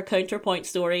tells her counterpoint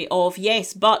story of,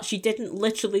 yes, but she didn't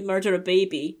literally murder a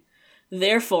baby.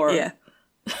 Therefore, only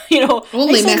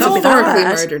metaphorically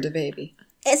murdered a baby.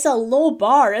 It's a low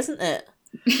bar, isn't it?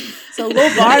 It's a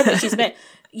low bar that she's met.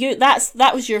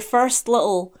 That was your first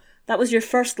little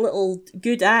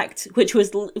good act, which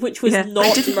was not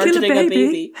murdering a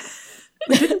baby.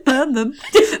 We didn't burn them.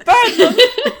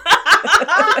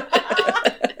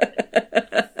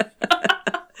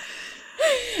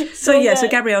 So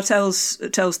Gabrielle tells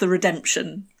the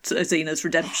redemption, Xena's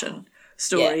redemption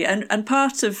story, and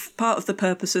part of the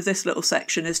purpose of this little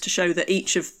section is to show that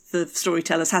each of the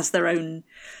storytellers has their own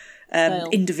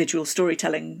individual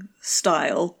storytelling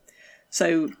style.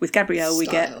 So with Gabrielle, we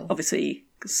get obviously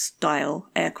style,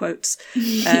 air quotes.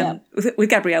 With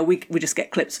Gabrielle, we just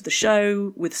get clips of the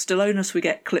show. With Stalonis, we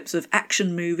get clips of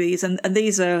action movies, and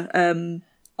these are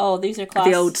these are class.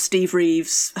 The old Steve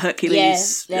Reeves,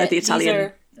 Hercules, the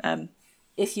Italian.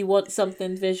 If you want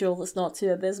something visual that's not too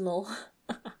abysmal.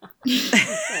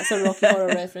 That's a Rocky Horror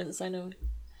reference, I know.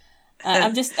 I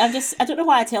don't know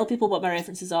why I tell people what my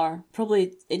references are.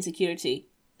 Probably insecurity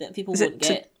that people won't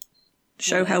get.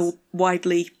 Show how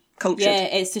widely cultured. Yeah,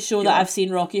 it's to show that I've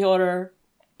seen Rocky Horror.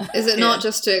 Is it not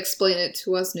just to explain it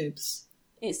to us noobs?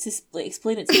 It's to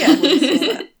explain it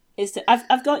to goblins.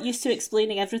 I've got used to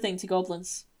explaining everything to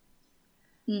goblins.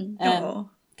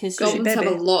 Because goblins have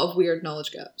a lot of weird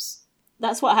knowledge gaps.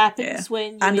 That's what happens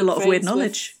when you and make a lot of weird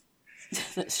knowledge.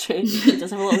 That's true. It does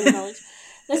have a lot of weird knowledge.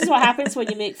 This is what happens when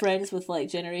you make friends with like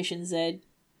Generation Z.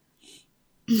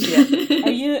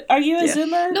 Yeah. Are you a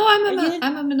Zoomer? No,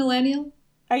 I'm a millennial.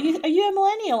 Are you a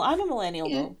millennial? I'm a millennial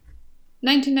though.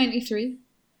 1993.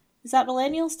 Is that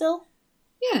millennial still?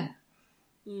 Yeah.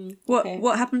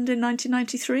 What happened in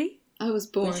 1993? I was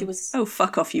born. She was... Oh,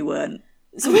 fuck off! You weren't.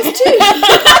 I was too.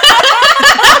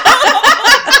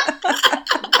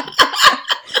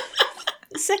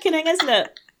 Sickening, isn't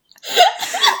it?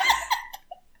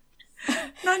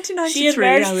 1993. She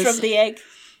emerged from the egg.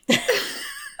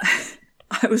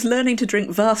 I was learning to drink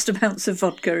vast amounts of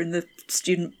vodka in the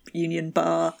student union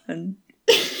bar and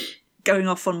going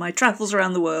off on my travels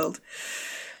around the world.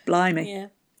 Blimey. Yeah.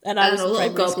 And I was a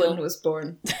little goblin was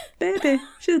born. Baby.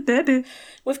 She's a baby.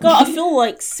 We've got a full,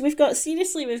 we've got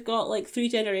 3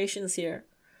 generations here.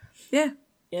 Yeah.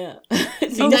 Yeah.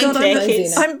 Oh God,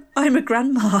 I'm a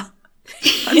grandma.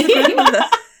 I'm a grandmother.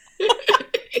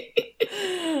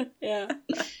 Yeah.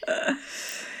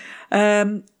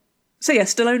 So yeah,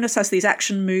 Stalonis has these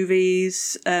action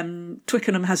movies.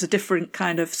 Twickenham has a different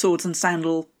kind of swords and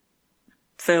sandal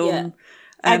film.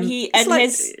 Yeah. And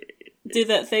do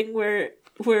that thing where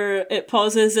it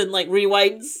pauses and like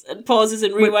rewinds and pauses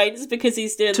and rewinds because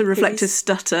he's doing to reflect his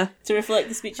stutter, to reflect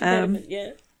the speech impediment.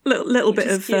 Yeah, little bit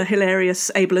of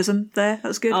hilarious ableism there.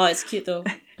 That's good. Oh, it's cute though.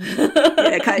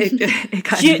 Yeah, it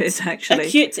kind of is actually. A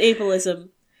cute ableism.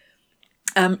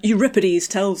 Euripides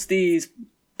tells these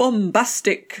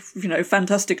bombastic,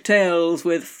 fantastic tales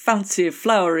with fancy,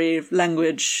 flowery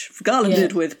language,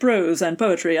 garlanded with prose and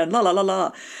poetry and la la la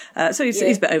la. So he's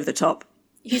a bit over the top.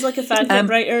 He's like a fanfic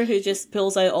writer who just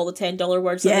pulls out all the $10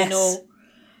 words that they know.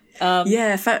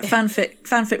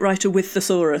 Fanfic writer with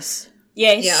thesaurus.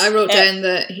 Yes. Yeah, I wrote down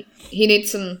that he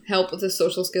needs some help with his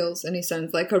social skills, and he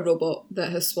sounds like a robot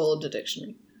that has swallowed a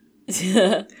dictionary.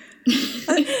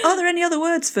 Are there any other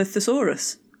words for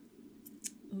thesaurus?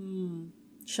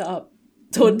 Shut up.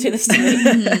 Don't do this to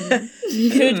me.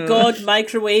 Could God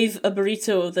microwave a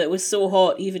burrito that was so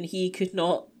hot even he could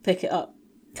not pick it up?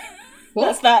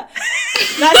 What? That's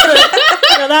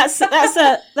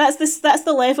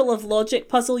the level of logic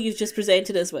puzzle you've just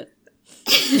presented us with.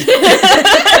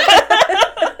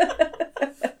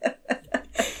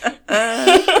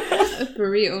 A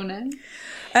burrito now.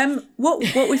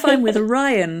 What we find with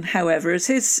Orion, however, is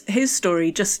his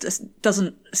story just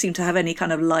doesn't seem to have any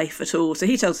kind of life at all. So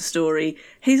he tells a story.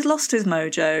 He's lost his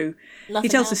mojo. Nothing he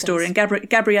tells happens. the story, and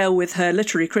Gabrielle, with her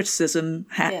literary criticism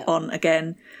hat on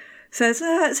again, says,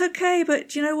 "It's okay,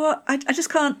 but you know what? I just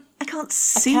can't. I can't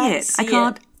see it. I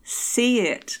can't see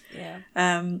it." Yeah.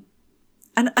 And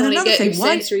Don't another get thing, your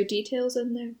sensory details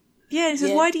in there? Yeah, he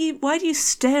says, "Why do you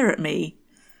stare at me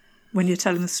when you're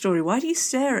telling the story? Why do you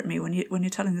stare at me when you're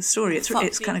telling the story? It's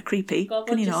kind of creepy. Goblin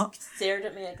Can you just not?" stared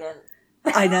at me again.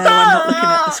 I know. I'm not looking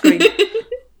at the screen.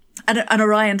 And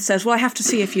Orion says, "Well, I have to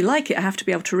see if you like it. I have to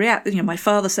be able to react. My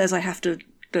father says I have to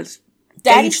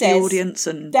gauge the audience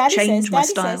and change my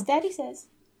style." Daddy says.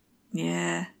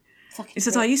 Yeah. Fucking He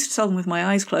says, great. "I used to tell them with my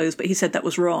eyes closed, but he said that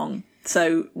was wrong."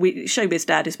 So Showbiz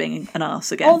Dad is being an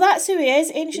arse again. Oh, that's who he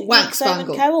is. Ancient Wax Greek Simon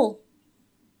Spangle. Cowell.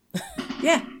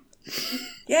 Yeah.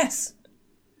 Yes.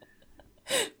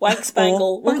 Wank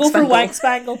Spangle. We'll Wank go for Spangle. Wank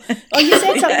Spangle. Oh, you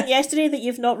said something yesterday that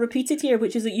you've not repeated here,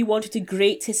 which is that you wanted to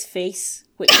grate his face,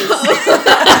 which is... I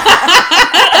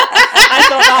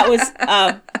thought that was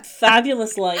a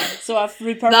fabulous line, so I've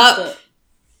repurposed it.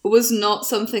 Was not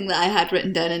something that I had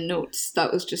written down in notes.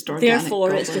 That was just organic.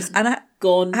 Therefore, it's Goblin. just And I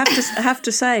gone. have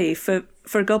to say, for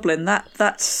a goblin,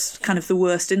 that's kind of the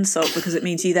worst insult, because it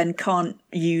means he then can't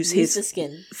use Use the his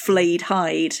skin. flayed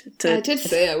hide to I did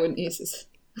say I wouldn't use this.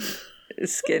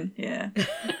 his skin. Yeah.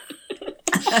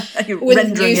 Wouldn't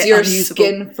Rendering use it your unusable.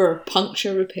 skin for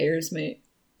puncture repairs, mate.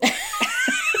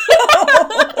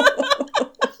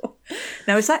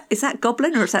 Now, is that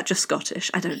goblin or is that just Scottish?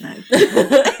 I don't know.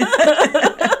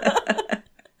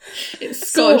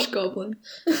 It's Scottish goblin.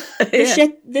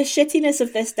 The shittiness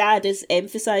of this dad is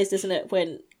emphasised, isn't it,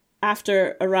 when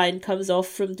after Orion comes off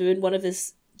from doing one of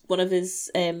his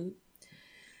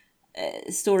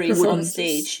stories on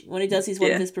stage, when he does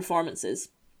one of his performances,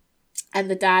 and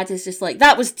the dad is just like,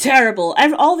 "That was terrible."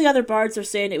 All the other bards are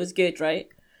saying it was good, right?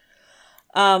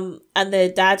 And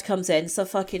the dad comes in, so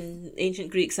fucking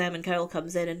ancient Greek Simon Cowell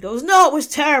comes in and goes, "No, it was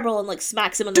terrible," and like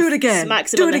smacks him on the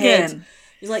head.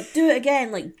 He's like, "Do it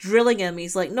again," like drilling him.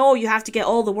 He's like, "No, you have to get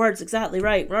all the words exactly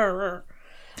right."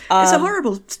 It's a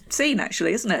horrible scene,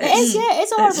 actually, isn't it? It is, yeah,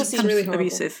 it's a horrible scene. really horrible.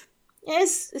 Abusive.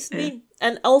 It's mean.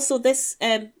 And also this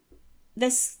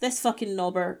fucking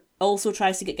knobber also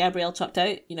tries to get Gabrielle chucked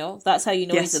out, That's how you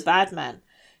know he's a bad man.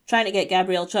 Trying to get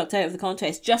Gabrielle chucked out of the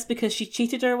contest just because she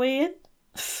cheated her way in.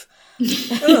 I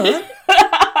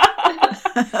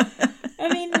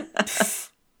mean,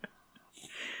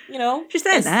 She's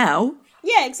there now.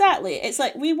 Yeah, exactly. It's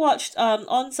like we watched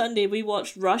on Sunday. We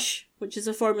watched Rush, which is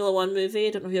a Formula One movie.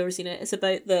 I don't know if you've ever seen it. It's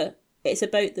about the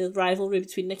rivalry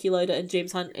between Niki Lauda and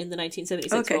James Hunt in the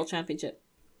 1976 World Championship.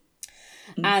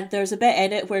 And there's a bit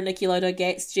in it where Niki Lauda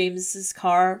gets James's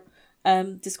car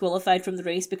disqualified from the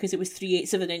race because it was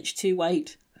 3/8 of an inch too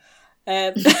wide.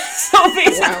 So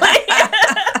basically,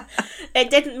 it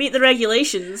didn't meet the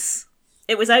regulations.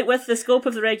 It was out with the scope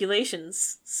of the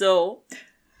regulations. So,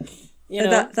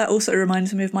 that also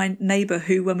reminds me of my neighbour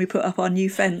who, when we put up our new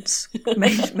fence,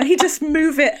 made us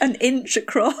move it an inch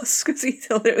across because he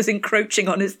thought it was encroaching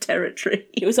on his territory.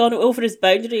 It was over his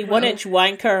boundary. 1 inch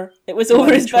wanker. It was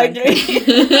over his boundary.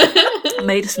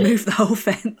 Made us move the whole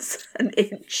fence an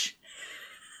inch.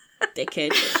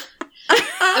 Dickhead.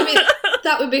 I mean,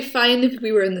 that would be fine if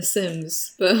we were in The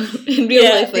Sims, but in real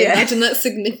life, I imagine that's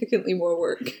significantly more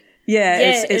work. Yeah,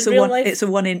 it's in real life, it's a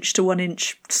 1 inch to 1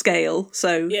 inch scale,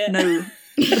 so no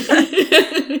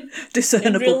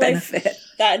discernible benefit.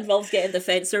 that involves getting the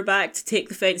fencer back to take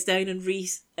the fence down and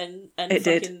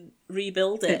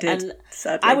rebuild it. And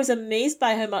sadly. I was amazed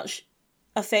by how much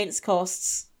a fence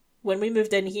costs. When we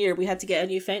moved in here, we had to get a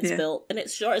new fence built, and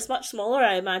it's much smaller,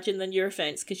 I imagine, than your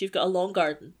fence because you've got a lawn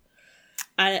garden.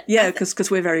 And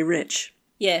because we're very rich.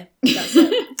 Yeah, that's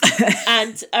it.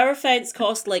 And our fence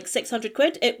cost like 600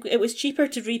 quid. It was cheaper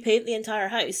to repaint the entire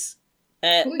house.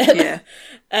 But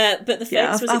the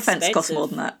fence was our expensive. fence costs more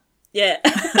than that. Yeah.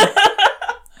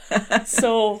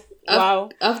 So, wow.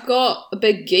 I've got a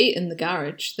big gate in the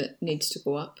garage that needs to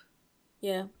go up.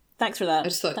 Yeah. Thanks for that.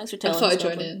 Thanks for telling us. I thought I'd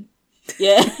join in.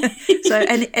 Yeah. So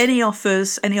any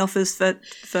offers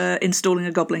for installing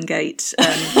a goblin gate?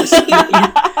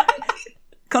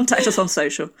 Contact us on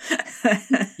social.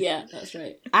 Yeah, that's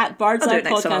right. At Bard's Eye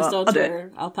Podcast on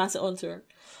Twitter. I'll pass it on to her.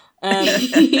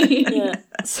 Yeah.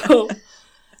 So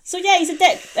yeah, he's a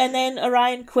dick. And then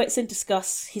Orion quits in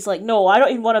disgust. He's like, "No, I don't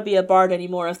even want to be a bard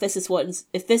anymore. If this is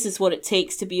what it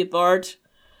takes to be a bard,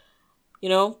 you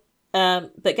know."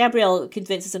 But Gabrielle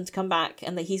convinces him to come back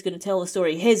and that he's going to tell the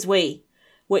story his way,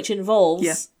 which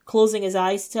involves closing his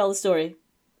eyes to tell the story.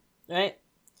 Right?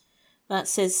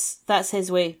 That's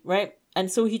his way, right? And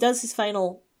so he does his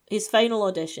final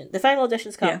audition. The final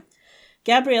auditions come. Yeah.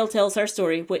 Gabrielle tells her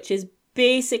story, which is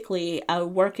basically a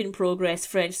work in progress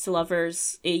French to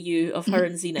Lovers AU of her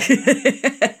and Xena.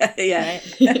 Yeah.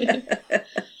 Right?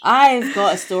 I've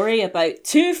got a story about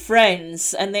two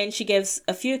friends, and then she gives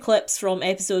a few clips from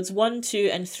episodes 1, 2,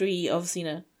 and 3 of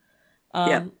Xena.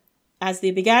 As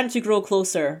they began to grow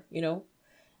closer, you know.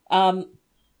 And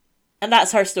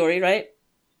that's her story, right?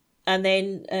 And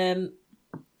then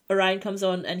Orion comes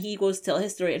on and he goes to tell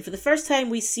his story. And for the first time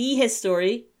we see his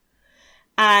story.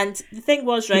 And the thing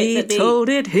was, right, he told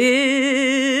it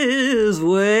his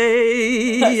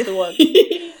way. That's the one.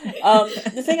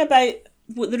 The thing about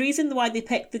the reason why they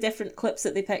picked the different clips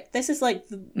that they picked, this is like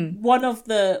one of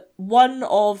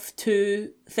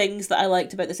two things that I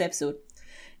liked about this episode,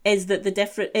 is that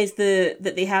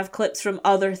that they have clips from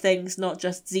other things, not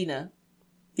just Xena.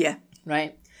 Yeah.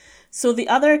 Right. So the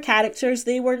other characters,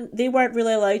 they weren't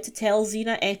really allowed to tell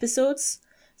Xena episodes.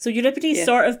 So Euripides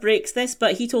sort of breaks this,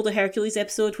 but he told a Hercules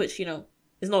episode, which, you know,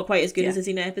 is not quite as good as a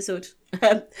Xena episode.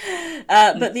 But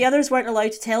the others weren't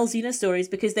allowed to tell Xena stories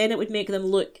because then it would make them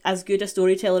look as good a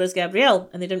storyteller as Gabrielle,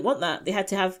 and they didn't want that. They had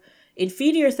to have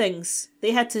inferior things.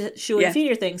 They had to show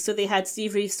inferior things. So they had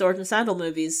Steve Reeve's Sword and Sandal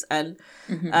movies and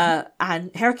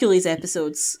Hercules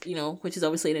episodes, you know, which is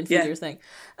obviously an inferior thing.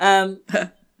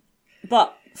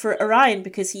 But for Orion,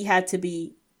 because he had to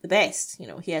be the best, you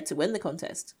know, he had to win the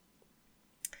contest.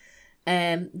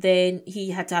 Then he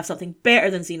had to have something better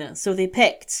than Xena. So they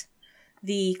picked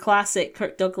the classic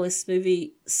Kirk Douglas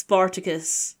movie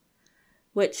Spartacus,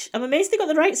 which I'm amazed they got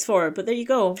the rights for, but there you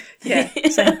go. Yeah,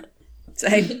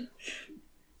 same.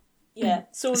 Yeah.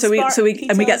 So we get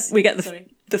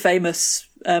the famous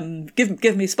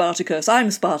give me Spartacus.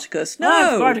 I'm Spartacus.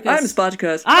 No, I'm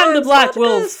Spartacus. I'm the Black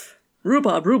Wolf.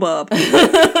 Rhubarb.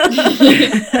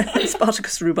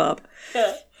 Spartacus rhubarb.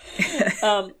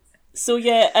 So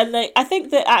yeah, and I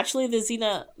think that actually the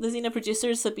Xena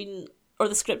producers have been, or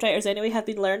the scriptwriters anyway, have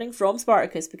been learning from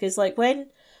Spartacus, because like when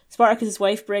Spartacus'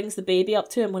 wife brings the baby up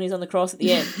to him when he's on the cross at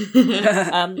the end,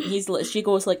 she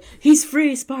goes like, "He's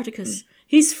free, Spartacus.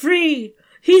 He's free.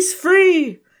 He's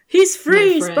free. He's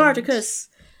free, Spartacus."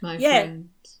 My friend.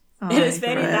 It's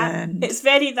very that. It's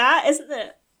very that, isn't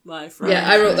it? My friend. Yeah,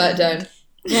 I wrote that down.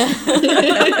 Yeah.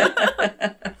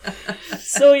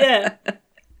 So yeah.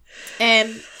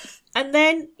 And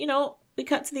then, you know, we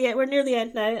cut to the end. We're near the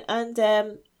end now, and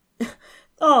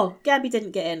Gabby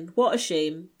didn't get in. What a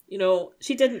shame. You know,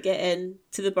 she didn't get in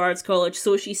to the Bard's College,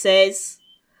 so she says.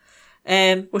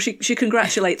 Well, she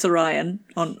congratulates Orion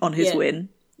on his win.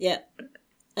 Yeah.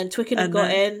 And Twickenham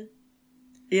got in.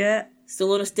 Yeah.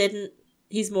 Stolonis didn't.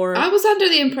 He's more... I was under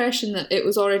the impression that it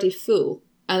was already full,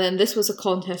 and then this was a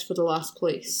contest for the last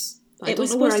place. I don't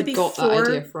know where I got that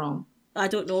idea from. I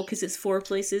don't know, because it's 4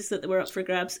 places that were up for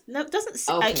grabs. No, it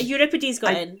doesn't... Euripides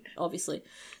got in, obviously.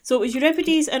 So it was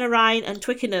Euripides and Orion and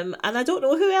Twickenham, and I don't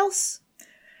know who else.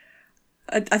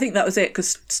 I think that was it,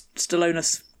 because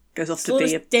Stolonis goes off to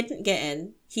be... didn't get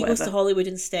in. He goes to Hollywood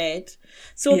instead.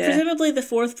 So presumably the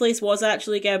 4th place was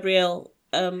actually Gabrielle,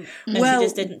 and she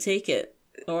just didn't take it.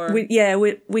 Or we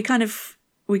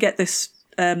get this...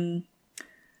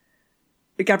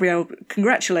 Gabrielle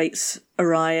congratulates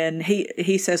Orion.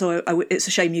 He says, "Oh, it's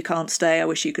a shame you can't stay. I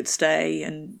wish you could stay,"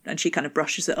 and she kind of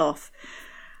brushes it off.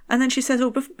 And then she says, "Oh,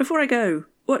 before I go,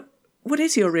 what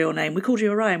is your real name? We called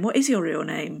you Orion. What is your real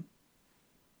name?"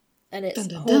 And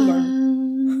it's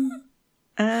Homer.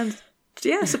 And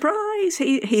Yeah, surprise!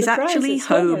 He's Surprise, actually it's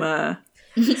Homer.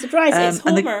 Surprise, it's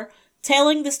Homer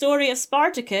telling the story of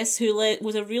Spartacus, who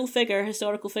was a real figure,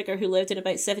 historical figure, who lived in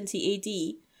about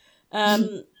 70 AD.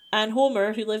 And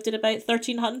Homer, who lived in about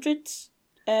 1300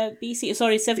 BC.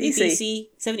 Sorry, 70 BC.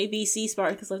 70 BC,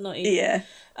 Spartacus lived not AD. Yeah.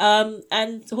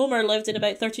 And Homer lived in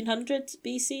about 1300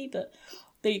 BC, but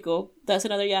there you go. That's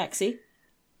another Yaxie.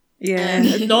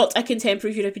 Yeah. Not a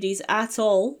contemporary Euripides at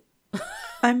all.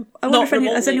 I wonder if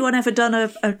has anyone ever done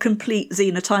a complete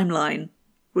Xena timeline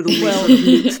with all these sort of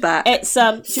loops back? It's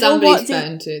somebody's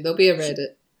bound to. There'll be a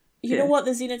Reddit. You know what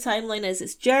the Xena timeline is?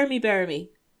 It's Jeremy Bearimy,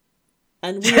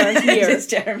 and we are here. It's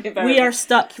Jeremy Bearimy. We are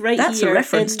stuck right here. That's a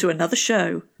reference to another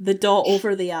show. The dot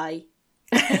over the I.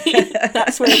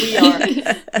 That's where we are.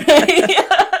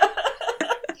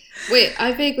 Wait,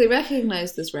 I vaguely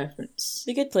recognise this reference.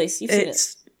 The Good Place. You've seen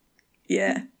it.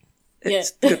 Yeah.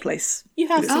 It's a good place. You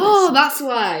have seen it. That's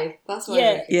why. That's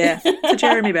why. Yeah. For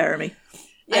Jeremy Bearimy.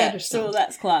 Yeah, so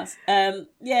that's class.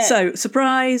 So,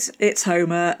 surprise, it's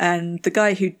Homer, and the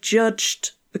guy who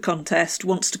judged the contest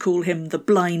wants to call him the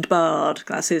blind bard.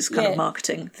 That's his kind of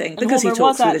marketing thing. And because Homer he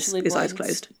talks with his eyes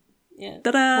closed. Yeah.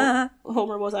 Ta-da!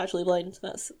 Homer was actually blind.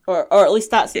 That's or at least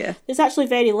that's... Yeah. There's actually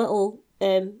very little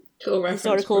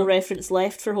historical reference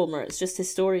left for Homer. It's just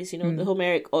his stories, the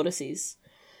Homeric Odysseys.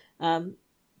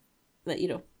 But,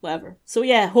 whatever. So,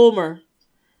 yeah, Homer.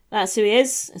 That's who he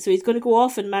is. And so he's going to go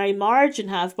off and marry Marge and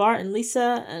have Bart and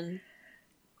Lisa and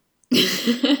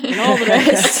all the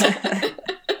rest.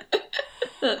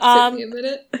 That took me a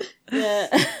minute.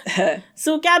 Yeah.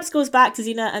 So Gabs goes back to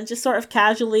Xena and just sort of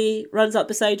casually runs up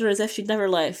beside her as if she'd never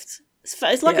left.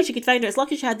 It's lucky she could find her. It's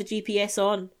lucky she had the GPS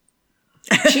on.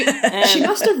 She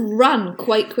must have run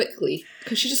quite quickly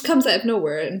because she just comes out of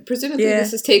nowhere, and presumably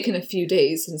this has taken a few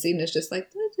days, and Xena's just like.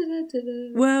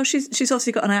 Well, she's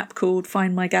obviously got an app called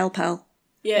Find My Gal Pal.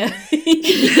 Yeah.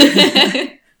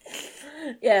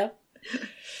 Yeah,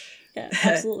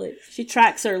 absolutely. She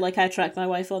tracks her like I track my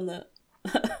wife on the.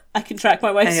 I can track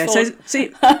my wife's phone. So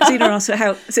Xena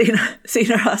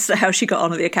asked her how she got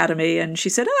on at the academy, and she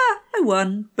said, I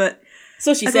won, but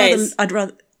so she says, I'd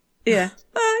rather. Yeah,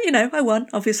 I won,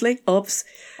 obviously. But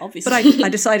I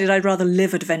decided I'd rather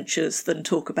live adventures than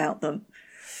talk about them.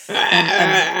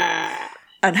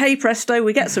 And hey presto,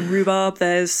 we get some rhubarb.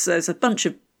 There's a bunch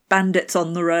of bandits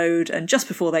on the road, and just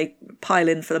before they pile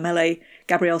in for the melee,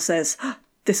 Gabrielle says,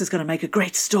 this is going to make a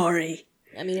great story.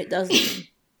 I mean, it doesn't.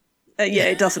 Yeah,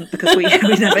 it doesn't, because we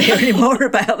never hear any more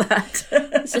about that.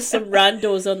 It's just some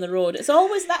randos on the road. It's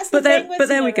always, that's the thing with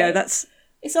there we go, right?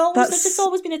 They've just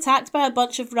always been attacked by a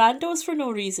bunch of randos for no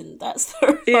reason. That's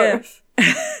their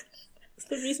It's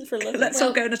the reason for living. Let's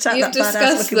all go and attack that badass looking You've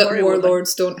discussed that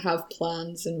warlords woman. don't have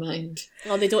plans in mind.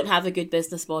 Oh, they don't have a good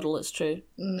business model, it's true.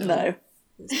 No.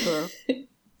 It's poor.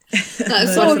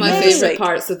 That's one of my favourite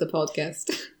parts of the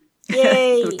podcast.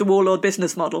 Yay! The warlord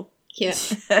business model. Yeah.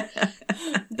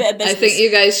 I think you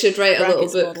guys should write a little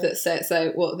book that sets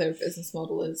out what their business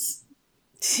model is.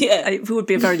 Yeah, it would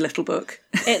be a very little book.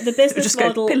 The business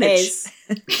model is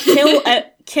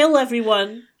kill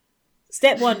everyone.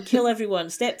 Step 1, kill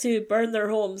everyone. Step 2, burn their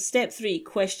homes. Step 3,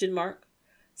 question mark.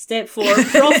 Step 4,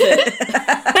 profit.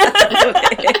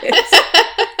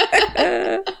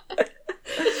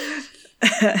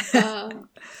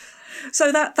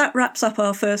 So that wraps up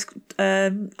our first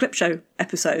clip show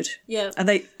episode. Yeah, and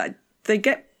they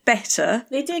get better.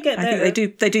 They do get better. I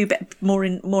think they do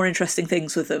more interesting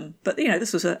things with them. But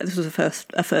this was a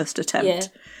first attempt. Yeah,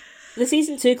 the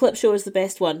season 2 clip show is the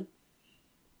best one.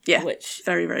 Yeah, which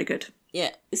very, very good.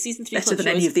 Yeah, the season 3 better clip than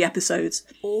show any of the episodes.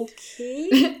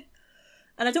 Okay.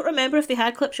 And I don't remember if they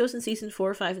had clip shows in season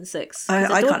 4, 5, and 6.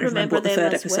 I can't remember what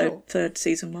the third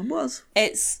season one was.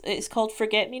 It's called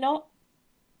Forget Me Not.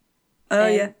 Oh,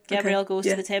 yeah. Gabrielle goes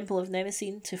to the Temple of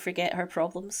Mnemosyne to forget her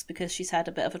problems because she's had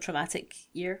a bit of a traumatic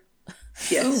year.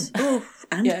 Yes.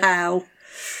 And how.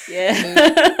 Yeah.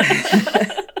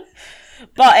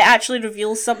 But it actually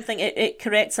reveals something. It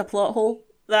corrects a plot hole,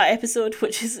 that episode,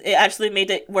 which is, it actually made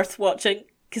it worth watching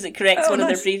because it corrects one of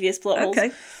their previous plot holes.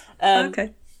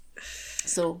 Okay.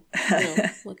 So,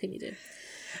 what can you do?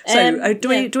 So, do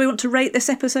we want to rate this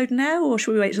episode now, or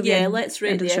should we wait till the end? Yeah, let's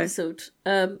rate the episode.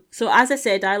 So, as I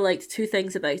said, I liked 2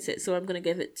 things about it, so I'm going to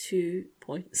give it 2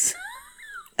 points.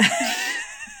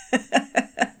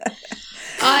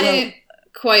 I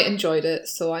quite enjoyed it,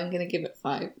 so I'm going to give it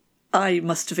 5. I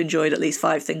must have enjoyed at least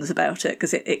 5 things about it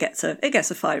because it gets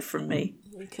a 5 from me.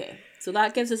 Okay, so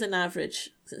that gives us an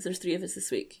average. Since there's 3 of us this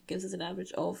week, gives us an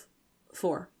average of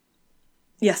 4.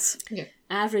 Yes. Yeah.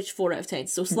 Average 4 out of 10.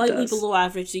 So slightly below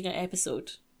average Xena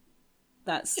episode.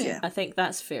 I think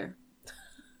that's fair.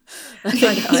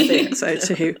 I think so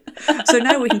too. So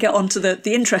now we can get on to the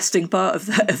interesting part of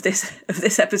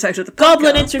this episode of the podcast,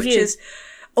 Goblin interview, which is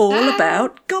all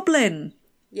about Goblin.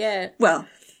 Yeah. Well,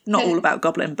 not all about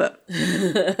Goblin, but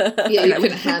yeah, you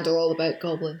couldn't handle all about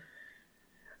Goblin.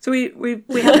 So we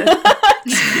had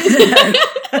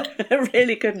I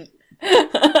really couldn't.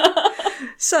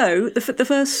 So the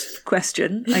first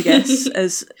question, I guess,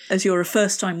 as you're a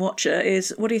first time watcher,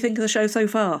 is what do you think of the show so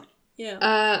far? Yeah.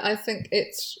 I think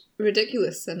it's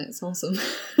ridiculous and it's awesome.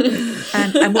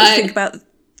 And what do you think about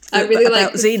I really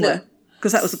about like Xena?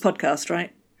 Because that was the podcast,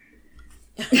 right?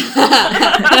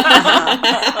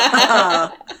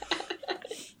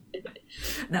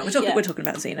 No, we're talking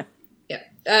about Xena. Yeah,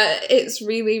 it's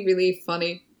really, really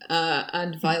funny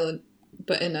and violent,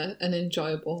 but in an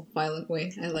enjoyable, violent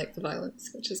way. I like the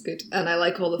violence, which is good. And I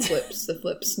like all the flips. The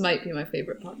flips might be my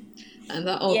favourite part. And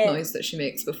that odd noise that she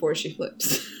makes before she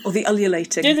flips. Or the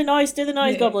ululating. Do the noise,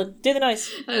 Goblin. Do the noise.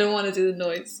 I don't want to do the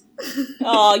noise.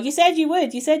 Oh, you said you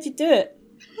would. You said you'd do it.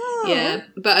 Oh. Yeah,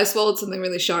 but I swallowed something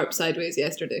really sharp sideways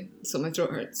yesterday, so my throat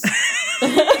hurts.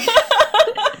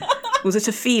 Was it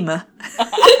a femur?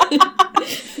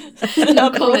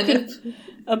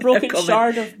 A broken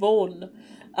shard of bone.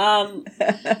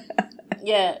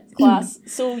 Yeah, class.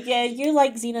 So yeah, you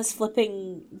like Xena's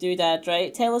flipping doodad,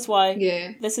 right? Tell us why.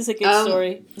 Yeah. This is a good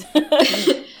story.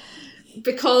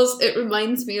 Because it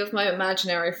reminds me of my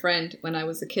imaginary friend when I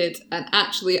was a kid, and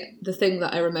actually the thing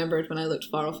that I remembered when I looked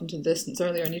far off into the distance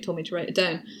earlier and you told me to write it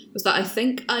down was that I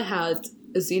think I had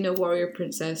a Xena Warrior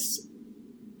Princess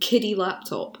kiddie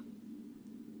laptop.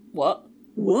 What?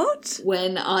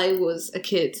 When I was a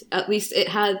kid. At least it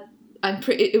had,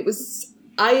 it was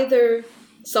either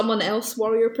someone else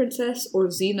Warrior Princess or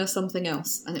Xena something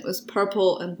else, and it was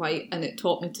purple and white and it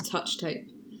taught me to touch type.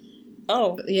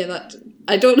 Oh. But yeah,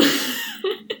 I don't know.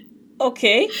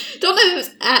 Okay. Don't know if it was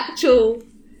actual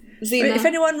Xena. If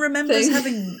anyone remembers thing.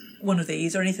 having one of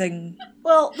these or anything.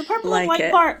 Well, the purple like and white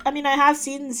it. part, I mean, I have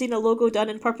seen Xena logo done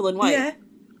in purple and white.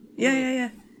 Yeah.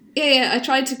 Yeah, I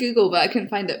tried to Google, but I couldn't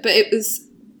find it. But it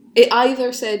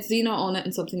either said Xena on it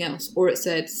and something else, or it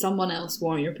said someone else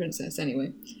Warrior Princess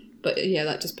anyway. But yeah,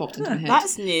 that just popped into my head.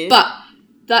 That's new. But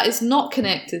that is not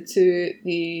connected to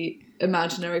the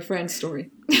imaginary friend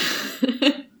story.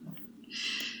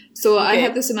 So I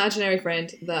had this imaginary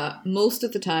friend that most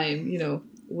of the time,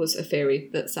 was a fairy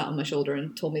that sat on my shoulder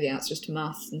and told me the answers to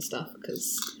maths and stuff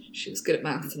because she was good at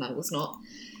maths and I was not.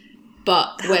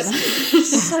 But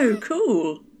so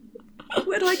cool.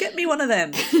 Where do I get me one of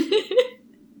them?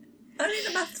 I need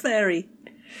a maths fairy.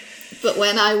 But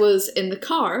when I was in the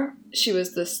car, she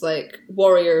was this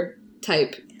warrior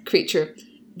type creature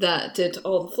that did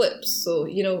all the flips. So,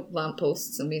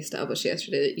 lampposts, and we established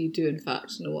yesterday that you do in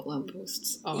fact know what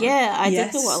lampposts are. Yeah, I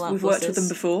did know what a lamppost we've worked with them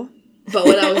before. But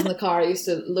when I was in the car, I used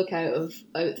to look out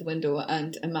the window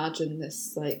and imagine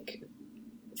this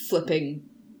flipping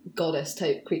goddess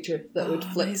type creature that would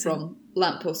flip amazing. from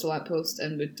lamppost to lamppost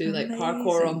and would do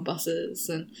parkour on buses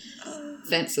and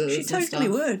fences. She and totally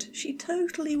stuff. would. She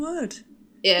totally would.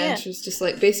 Yeah, and she was just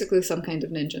basically some kind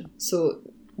of ninja. So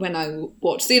when I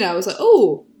watched Xena, I was like,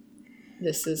 oh,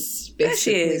 this is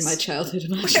basically my childhood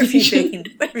imagination.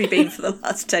 Where have you been for the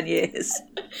last 10 years?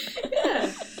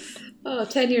 Yeah. Oh,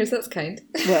 10 years, that's kind.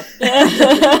 Well.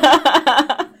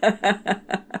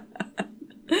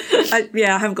 I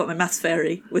haven't got my maths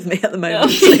fairy with me at the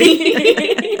moment.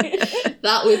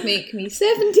 That would make me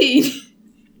 17.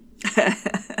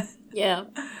 Yeah.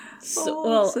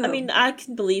 I mean, I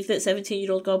can believe that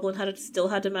 17-year-old Goblin still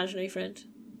had imaginary friend.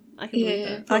 I can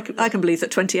believe that. I can believe that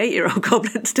 28-year-old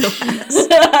Goblin still has.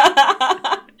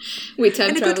 With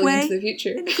time traveling into the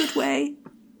future. In a good way.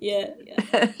 Yeah.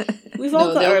 We've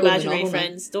all got our imaginary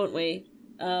friends, don't we?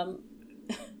 I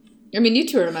mean, you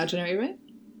two are imaginary, right?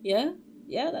 Yeah,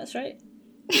 that's right.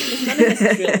 None of this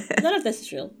is real. None of this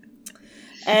is real.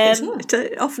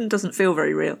 It often doesn't feel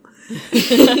very real.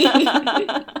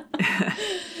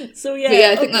 So yeah, but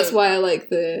yeah, I think that's why I like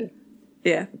the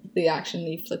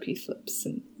action-y flippy flips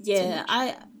and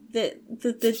the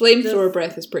flamethrower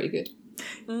breath is pretty good.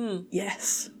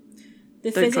 Yes.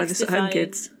 Don't try this at home,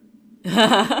 kids.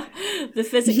 The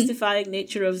physics-defying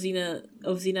nature of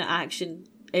Xena action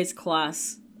is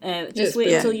class. Just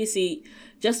wait until you see.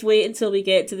 Just wait until we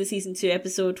get to the season 2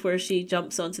 episode where she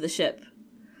jumps onto the ship.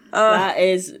 That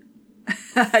is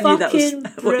I knew that was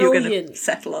what you were going to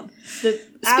settle on.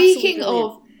 Speaking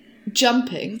of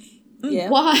jumping,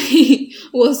 why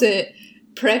was it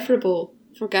preferable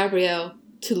for Gabrielle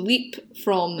to leap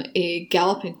from a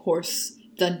galloping horse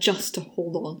than just to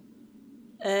hold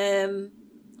on?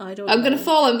 I don't. I'm gonna know.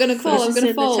 fall. I'm gonna fall. I'm This is gonna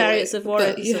in the fall. Chariots of War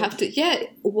But you episode. have to. Yeah.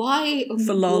 Why?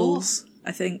 For lols,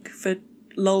 I think. For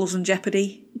lols and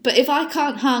Jeopardy. But if I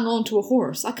can't hang on to a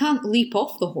horse, I can't leap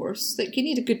off the horse. Like, you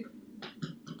need a good.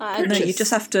 I No, Just- you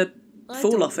just have to I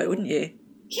fall don't off it, know. wouldn't you?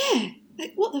 Yeah.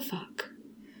 Like, what the fuck?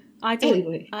 I don't.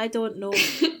 Anyway. I don't know.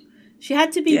 She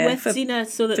had to be Yeah, with for- Xena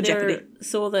so that for Jeopardy.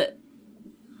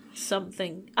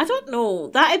 something. I don't know.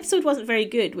 That episode wasn't very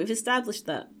good. We've established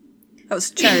that. That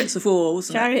was Chariots of War,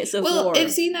 wasn't Chariots of Well, War. if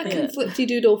Xena can Yeah.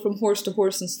 flip-de-doodle from horse to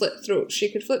horse and slit throats,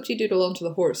 she could flip-de-doodle onto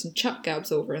the horse and chuck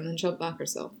Gabs over and then jump back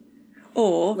herself. it?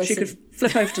 Or she Listen. could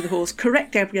flip over to the horse,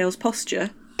 correct Gabrielle's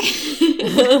posture,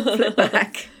 flip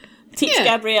back, Teach Yeah.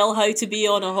 Gabrielle how to be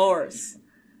on a horse.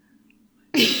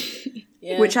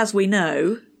 Yeah. which, as we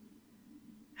know,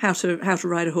 how to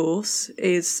ride a horse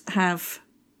is have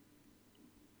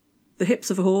the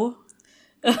hips of a whore.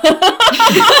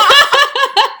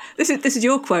 This is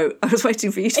your quote. I was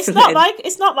waiting for you to it's fill not it in. my.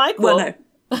 It's not my quote. Well,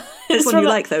 no, it's one from you a-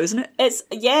 like though, isn't it? It's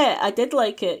I did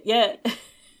like it. Yeah,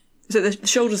 Is it the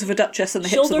shoulders of a duchess and the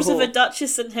hips shoulders of a of whore? a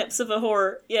duchess and hips of a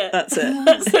whore. Yeah, That's it.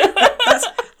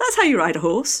 That's how you ride a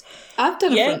horse. I've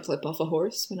done a Yeah. front flip off a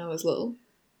horse when I was little.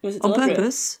 was it On deliberate?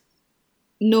 purpose.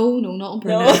 No, not on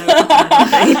No. purpose.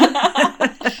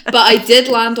 But I did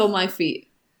land on my feet.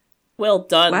 Well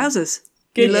done. Wowzers.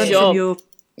 Good you learned job. from your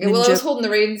Yeah, well, I was ninja. holding the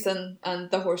reins and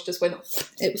the horse just went.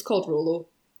 It was called Rolo.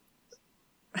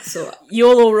 So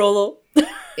YOLO Rolo.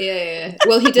 yeah.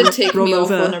 Well, he did take me Roll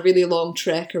off over. on a really long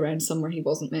trek around somewhere he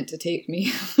wasn't meant to take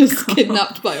me. I was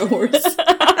kidnapped by a horse.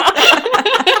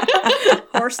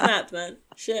 Horse snapped, man.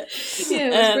 Shit. Yeah,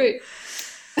 it was great.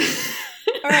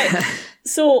 All right.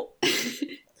 So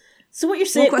what you're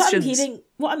saying, questions?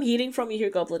 what I'm hearing from you here,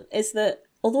 Goblin, is that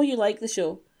although you like the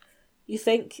show, you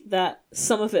think that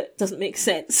some of it doesn't make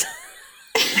sense.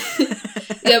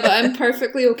 Yeah, but I'm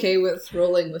perfectly okay with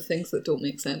rolling with things that don't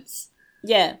make sense.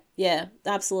 Yeah,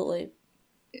 absolutely.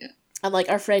 Yeah. And like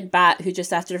our friend Bat, who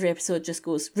just after every episode just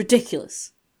goes,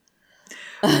 ridiculous.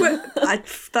 Well,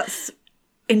 that's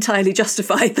entirely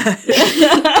justified though.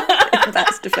 In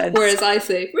Bat's defence. Whereas I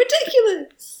say,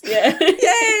 ridiculous! Yeah. Yay!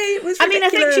 It was I mean, I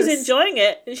think she's ridiculous. enjoying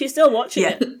it, and she's still watching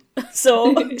Yeah. it.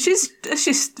 So She's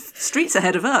streets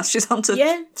ahead of us. She's on to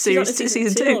yeah, she's on to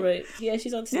season two. already. Yeah,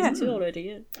 she's on to season Yeah. 2 already.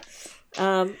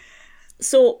 Yeah.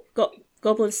 So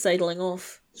Goblin's sidling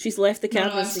off. She's left the No,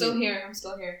 camera. I'm still here. I'm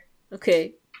still here.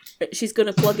 Okay, she's going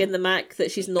to plug in the Mac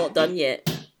that she's not done yet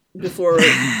before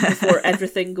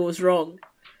everything goes wrong.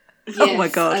 Oh my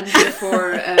God. And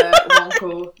before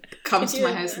Wonko comes to my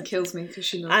Yeah. house and kills me because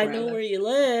she knows I where know live. where you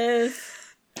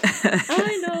live.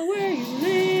 I know where you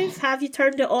live. Have you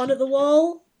turned it on at the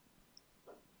wall?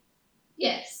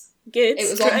 Yes. Good. It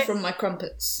was on Right. from my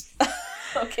crumpets.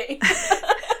 Okay.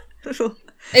 Little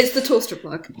It's the toaster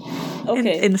plug.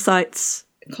 Okay. insights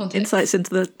Context.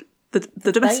 into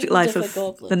the domestic Mind life of a of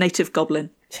goblin. the native goblin.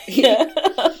 Yeah.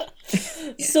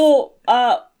 So,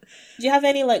 do you have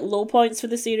any like low points for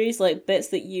the series, like bits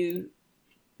that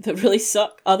really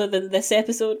suck, other than this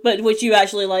episode, but which you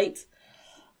actually liked?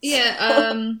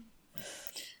 Yeah,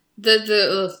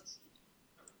 the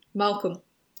Malcolm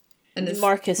and his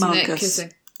Marcus. neck Marcus.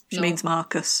 kissing. She No. means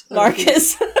Marcus.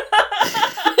 Marcus.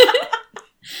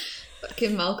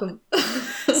 Fucking Malcolm.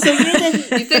 So you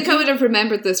didn't. You'd think I would have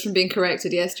remembered this from being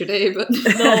corrected yesterday, but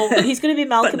No, he's going to be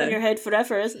Malcolm no. in your head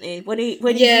forever, isn't he? When he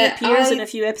Yeah, appears in I- a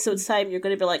few episodes' time, you're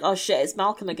going to be like, "Oh shit, it's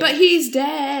Malcolm again." but he's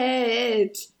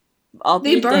dead. They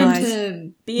being burned dead,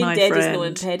 him. being My dead is no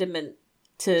friend. impediment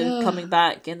to Ugh. coming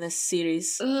back in this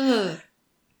series. Ugh.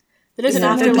 There is an No,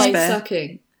 don't afterlife. despair.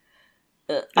 Sucking.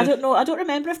 I don't know. I don't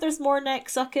remember if there's more neck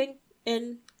sucking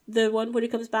in the one where he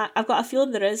comes back. I've got a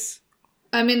feeling there is.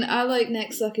 I mean, I like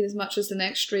neck sucking as much as the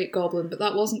next straight goblin, but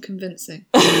that wasn't convincing.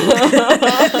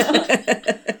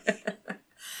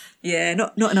 Yeah,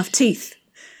 not enough teeth.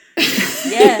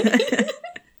 Yeah.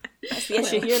 That's the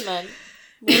issue here,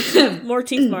 man. More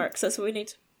teeth marks. That's what we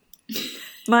need.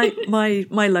 My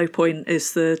low point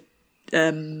is the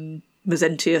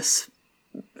Mezentius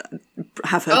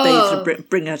have her bathed and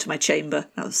bring her to my chamber.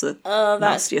 That was the That's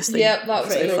nastiest thing. Yeah, that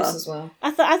was so gross far. as well.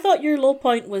 I thought your low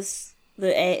point was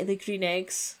the green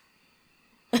eggs.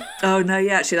 Oh no,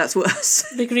 yeah, actually that's worse.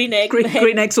 The green egg.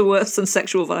 Green eggs are worse than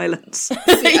sexual violence.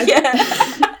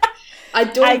 Yeah. I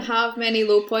don't have many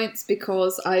low points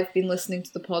because I've been listening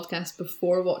to the podcast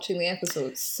before watching the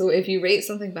episodes. So if you rate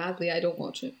something badly, I don't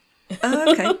watch it.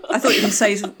 Oh, okay. I thought you were going to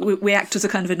say we act as a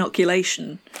kind of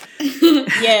inoculation.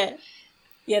 Yeah.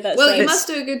 Yeah, that's Well, right. you must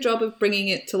do a good job of bringing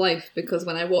it to life because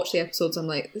when I watch the episodes, I'm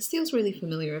like, this feels really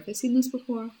familiar. Have I seen this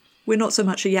before? We're not so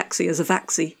much a yaxi as a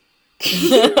vaxi.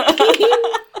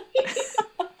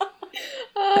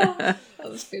 That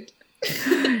was good.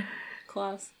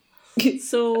 Class.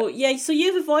 So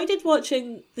you've avoided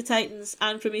watching the Titans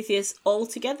and Prometheus all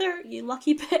together, you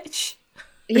lucky bitch.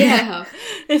 Yeah, I have.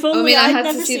 If I only mean, I I'd had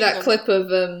never to see seen that them. clip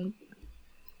of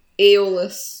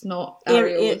Aeolus, not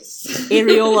Areolus.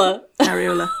 Areola.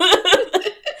 Areola.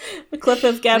 The clip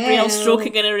of Gabrielle Well.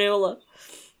 stroking an areola.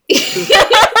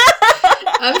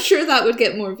 I'm sure that would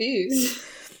get more views.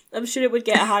 I'm sure it would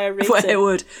get a higher rating. Well, it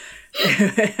would.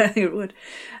 It would.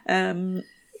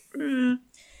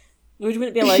 We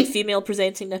wouldn't be allowed female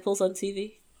presenting nipples on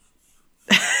TV.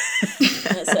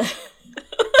 That's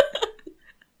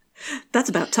That's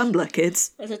about Tumblr,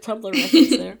 kids. a Tumblr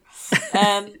reference there.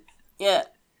 Yeah.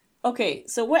 Okay,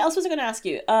 so what else was I going to ask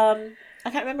you? I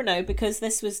can't remember now because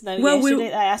this was now yesterday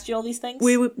that I asked you all these things.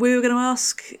 We were going to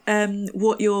ask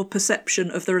what your perception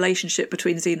of the relationship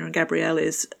between Xena and Gabrielle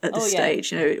is at this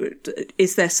stage. You know,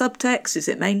 is there subtext? Is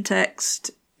it main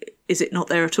text? Is it not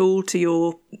there at all to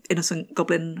your innocent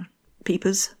goblin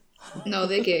peepers? No,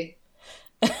 they're gay.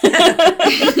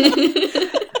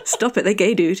 Stop it, they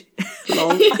gay, dude.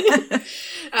 Lol.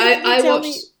 I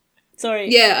watched. Sorry.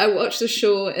 Yeah, I watched the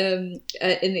show in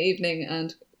the evening,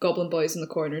 and Goblin Boy's in the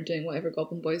corner doing whatever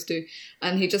Goblin Boys do,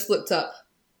 and he just looked up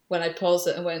when I paused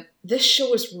it and went, "This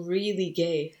show is really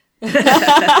gay."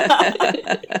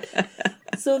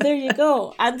 So there you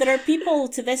go. And there are people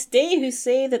to this day who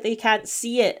say that they can't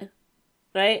see it.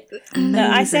 Right?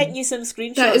 Now, I sent you some That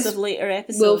screenshots is of later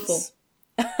episodes. willful.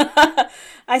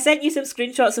 I sent you some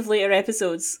screenshots of later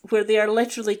episodes where they are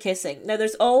literally kissing. Now,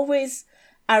 there's always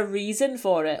a reason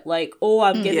for it, like, oh,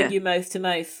 I'm giving you mouth to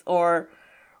mouth, or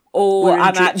oh, we're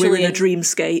actually in a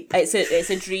dreamscape. It's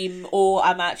a dream. Oh,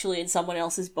 I'm actually in someone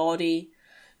else's body.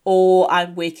 Oh,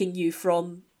 I'm waking you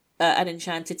from an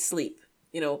enchanted sleep.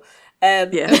 You know.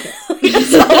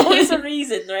 There's always a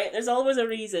reason, right? There's always a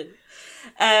reason.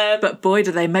 But boy,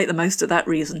 do they make the most of that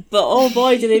reason. But oh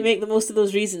boy, do they make the most of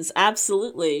those reasons.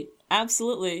 Absolutely.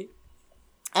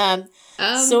 So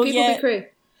people be cray.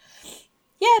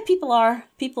 Yeah, people are.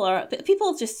 But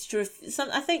people just,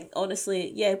 I think,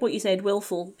 honestly, yeah, what you said,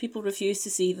 willful. People refuse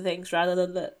to see the things rather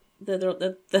than that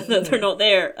they're not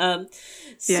there.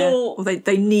 So or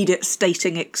they need it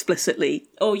stating explicitly.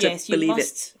 Oh to yes, believe you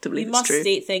it's must true.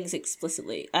 state things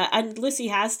explicitly. And Lucy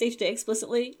has stated it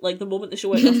explicitly. Like the moment the show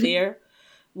went off the air,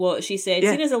 what she said: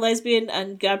 Xena's a lesbian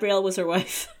and Gabrielle was her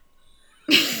wife.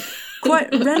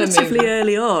 Quite relatively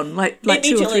early on, like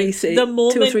 2 or 3 2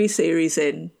 or 3 series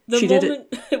in. The moment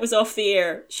it was off the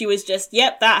air, she was just,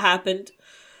 "Yep, that happened."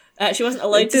 She wasn't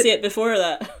allowed to say it before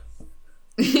that.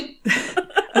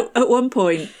 At one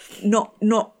point, not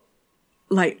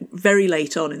like very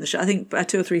late on in the show, I think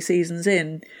 2 or 3 seasons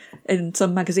in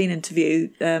some magazine interview,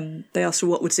 they asked her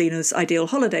what would Xena's ideal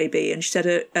holiday be, and she said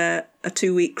a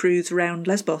 2-week cruise around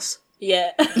Lesbos.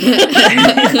 Yeah.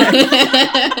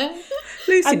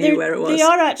 Lucy knew where it was. They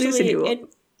are actually,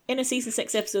 in a season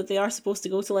 6 episode, they are supposed to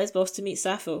go to Lesbos to meet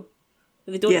Sappho.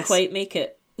 But they don't quite make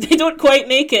it. They don't quite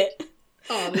make it.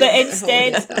 Oh, but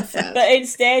instead,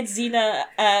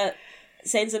 Xena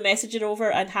sends a messenger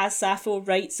over and has Sappho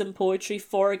write some poetry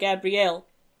for Gabrielle.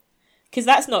 Because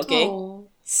that's not gay. Oh.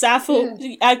 Sappho,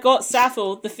 I got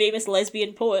Sappho, the famous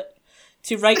lesbian poet,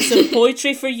 to write some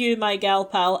poetry for you, my gal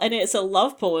pal, and it's a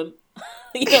love poem.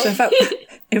 You know? So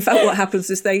in fact, what happens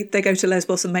is they go to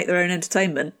Lesbos and make their own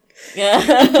entertainment. Yeah.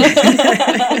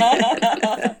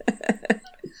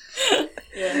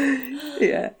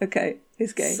 Yeah. Okay.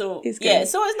 It's gay. So it's gay. yeah,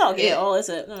 so it's not gay at all, is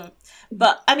it? No.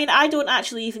 But I mean, I don't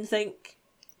actually even think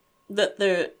that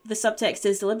the subtext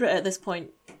is deliberate at this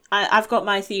point. I've got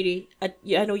my theory. I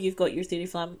know you've got your theory,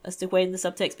 Flam, as to when the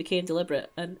subtext became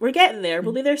deliberate, and we're getting there.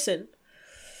 We'll be there soon.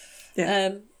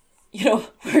 Yeah. You know,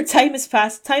 where time has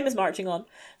passed, time is marching on.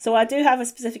 So I do have a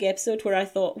specific episode where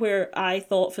I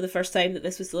thought for the first time that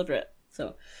this was deliberate.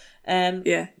 So,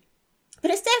 yeah.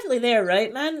 But it's definitely there,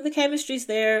 right, man? The chemistry's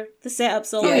there, the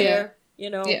setup's all there. You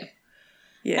know. Yeah.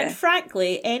 Yeah. And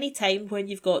frankly, any time when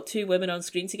you've got 2 women on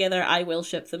screen together, I will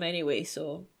ship them anyway.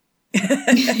 So.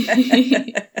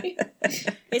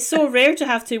 It's so rare to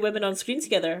have 2 women on screen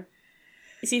together.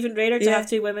 It's even rarer to have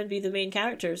 2 women be the main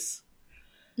characters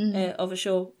of a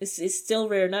show. It's still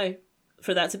rare now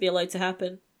for that to be allowed to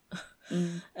happen.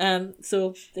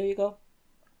 So there you go.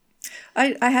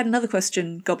 I had another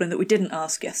question, Goblin, that we didn't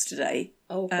ask yesterday.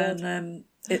 Oh God. And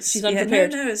She's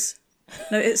unprepared.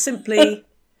 It's simply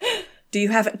do you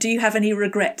have any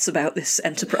regrets about this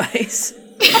enterprise?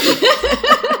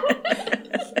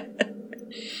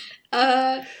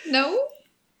 No.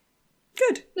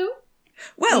 Good. No.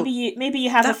 Well, maybe you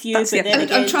have a few, but then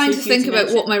again, I'm trying to too few think about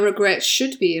mention. what my regrets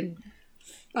should be, and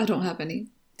I don't have any.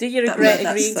 Do you regret that's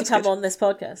agreeing to come good. on this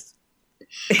podcast?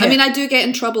 I mean, I do get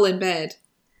in trouble in bed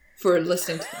for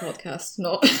listening to the podcast,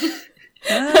 not...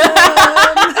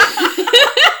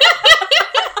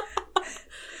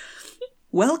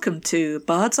 Welcome to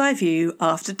Bard's Eye View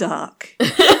After Dark.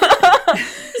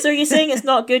 So are you saying it's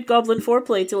not good goblin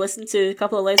foreplay to listen to a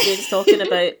couple of lesbians talking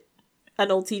about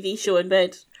an old TV show in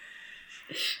bed?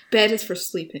 Bed is for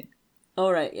sleeping.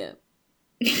 All right, yeah.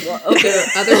 Well, There okay.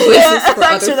 are other voices for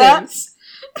Thanks other for that. things.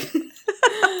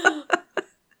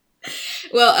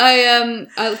 Well,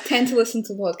 I tend to listen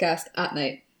to podcasts at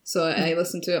night, so I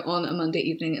listen to it on a Monday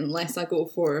evening unless I go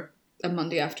for a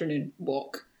Monday afternoon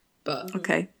walk. But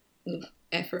Okay.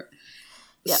 effort.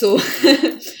 Yeah. So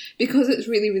because it's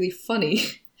really, really funny,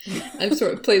 I've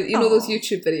sort of played. You know those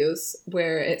YouTube videos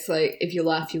where it's like if you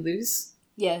laugh, you lose.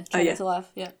 Yeah, try yeah. not to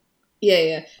laugh, yeah.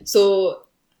 Yeah. So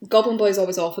Goblin Boy's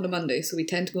always off on a Monday, so we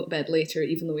tend to go to bed later,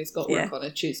 even though he's got work Yeah. on a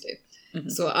Tuesday. Mm-hmm.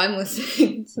 So I'm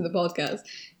listening to the podcast.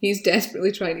 He's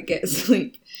desperately trying to get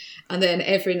asleep. And then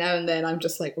every now and then I'm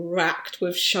just like racked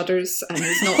with shudders and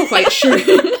he's not quite sure.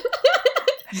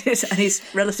 And he's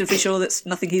relatively sure that's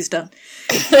nothing he's done.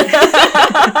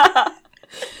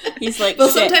 He's like, Well,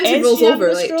 "Shit, sometimes he is rolls she having over,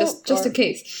 a like, stroke?" just Or- in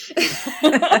case.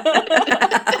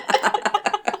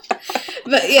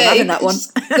 But yeah, I'm having that one.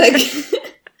 Like,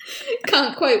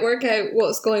 can't quite work out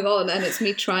what's going on, and it's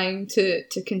me trying to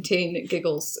contain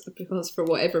giggles because for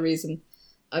whatever reason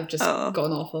I've just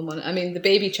gone off on one. I mean, the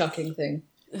baby chucking thing.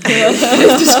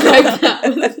 I've described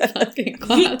that with fucking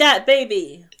class. Eat that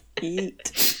baby!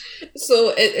 Eat.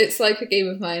 So it's like a game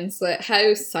of mine. It's like,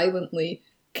 how silently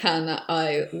can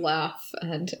I laugh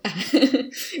and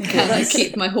can I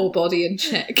keep my whole body in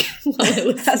check while I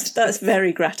listen? That's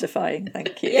very gratifying,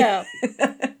 thank you. Yeah.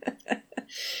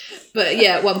 But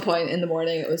yeah, at one point in the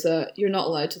morning it was you're not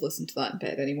allowed to listen to that in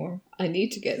bed anymore. I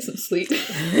need to get some sleep.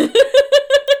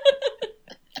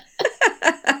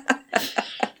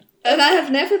 And I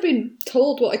have never been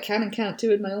told what I can and can't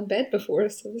do in my own bed before,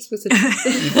 so this was a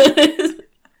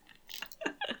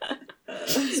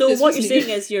So This what was you're new.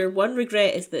 saying is your one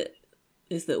regret is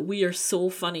that we are so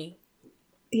funny.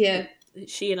 Yeah.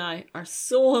 She and I are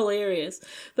so hilarious.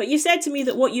 But you said to me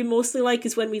that what you mostly like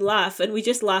is when we laugh, and we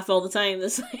just laugh all the time.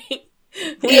 It's like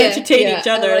we Yeah, entertain yeah, each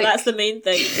other. I like- That's the main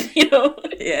thing, you know.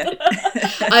 Yeah.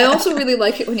 I also really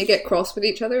like it when you get cross with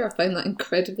each other. I find that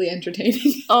incredibly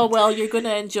entertaining. Oh well, you're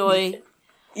gonna enjoy.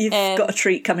 You've got a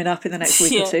treat coming up in the next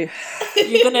week yeah. or two.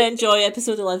 You're gonna enjoy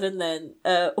episode 11 then,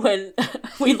 when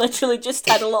we literally just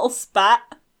had a little spat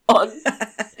on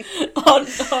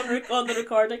the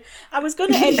recording. I was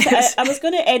gonna edit Yes. I was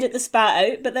gonna edit the spat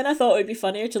out, but then I thought it would be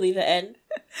funnier to leave it in.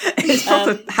 It's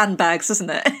proper handbags, isn't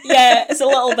it? Yeah, it's a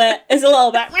little bit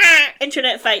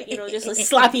internet fight, you know, just like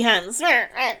slappy hands,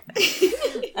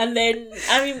 and then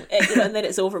and then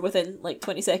it's over within like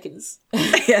 20 seconds.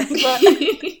 Yeah. But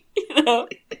you know,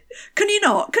 Can you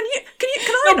not? Can I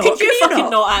no, not? can you Can fucking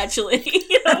not actually?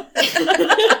 You know?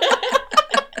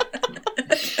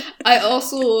 I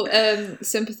also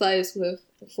sympathise with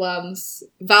Flam's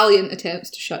valiant attempts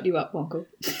to shut you up, Wonko.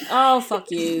 Oh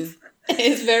fuck you.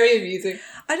 It's very amusing.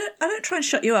 I don't try and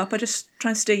shut you up. I just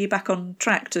try and steer you back on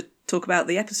track to talk about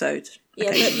the episode. Yeah,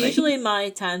 but occasionally. usually my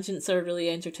tangents are really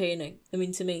entertaining. I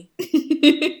mean, to me.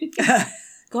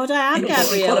 God, I am Your Gabrielle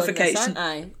in this, qualification. aren't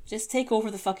I? Just take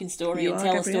over the fucking story You and are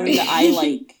tell a Gabrielle. story that I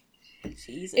like.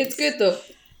 Jesus. It's good though.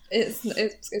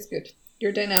 It's good.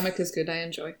 Your dynamic is good. I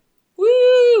enjoy.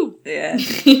 Woo! Yeah.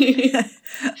 Do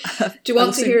you want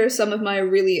Also- to hear some of my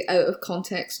really out of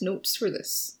context notes for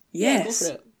this? Yeah, go Yes.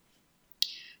 for it.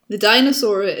 The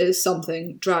dinosaur is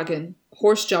something. Dragon.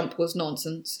 Horse jump was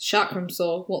nonsense. Chakram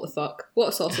saw. What the fuck? What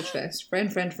a sausage fest.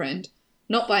 Friend.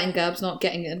 Not biting Gabs, not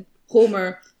getting in.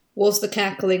 Homer was the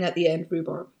cackling at the end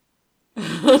rhubarb.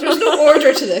 There's no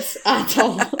order to this at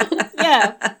all.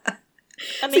 Yeah.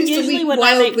 I mean, Seems to usually leap when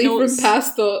I make wildly notes, from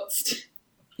past thoughts.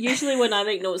 usually when I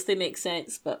make notes, they make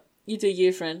sense. But you do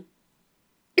you, friend.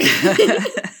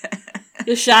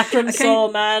 The chakram Okay.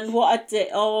 saw, man. What a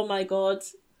oh my god.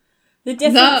 The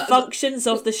different That functions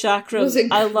of the It chakram. was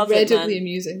I love it, incredibly man.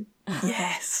 amusing.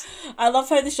 Yes. I love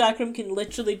how the chakram can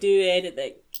literally do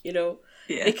anything, you know.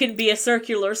 Yeah. It can be a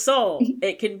circular saw.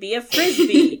 It can be a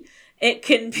frisbee. It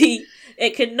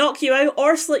can knock you out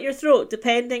or slit your throat,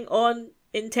 depending on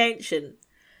intention.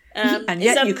 And it's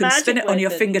yet a you can spin it magic on your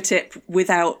weapon. fingertip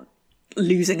without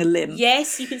losing a limb,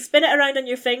 Yes, you can spin it around on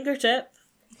your fingertip.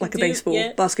 like a do- baseball,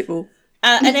 yeah. basketball.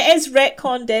 And it is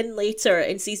retconned in later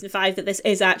in season 5 that this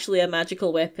is actually a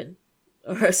magical weapon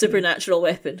or a supernatural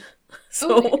weapon.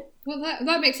 So Okay. Well,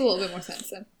 that makes a little bit more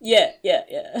sense then. Yeah.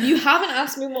 You haven't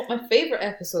asked me what my favourite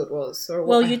episode was, or what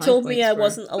Well, my you high told me points I were.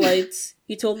 wasn't allowed.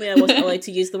 You told me I wasn't allowed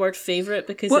to use the word favourite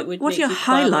because it would What make are your you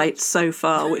clamor. highlights so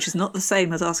far, which is not the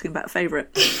same as asking about favourite?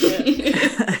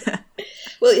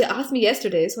 Well, you asked me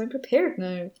yesterday, so I'm prepared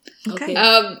now. Okay.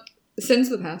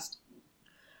 Sins of the Past.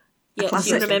 Yeah,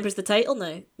 classic. she remembers the title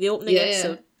now. The opening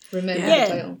episode. Remember Yeah.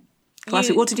 the title.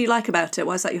 Classic. What did you like about it?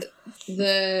 Why is that your...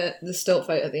 The stilt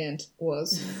fight at the end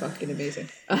was fucking amazing.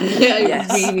 I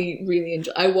Yes. really, really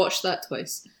enjoyed. I watched that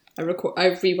twice. I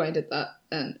rewinded that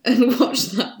and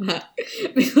watched that back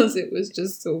because it was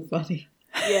just so funny.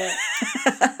 Yeah.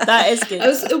 That is good. I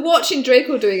was watching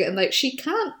Draco doing it and like, she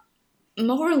can't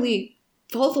morally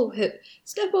follow it.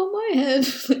 Step on my head.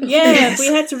 Yeah, Yes. we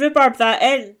had to rhubarb that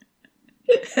in.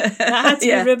 That had to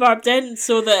Yeah. be rhubarbed in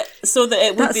so that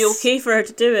it would be That's- okay for her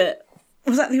to do it.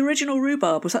 Was that the original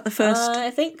rhubarb? Was that the first I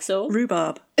think so.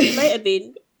 rhubarb? It might have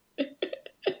been.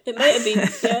 It might have been,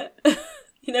 yeah.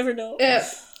 You never know. Yeah.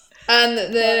 And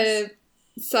the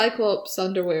Cyclops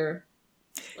underwear.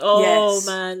 Oh, Yes.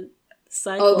 man.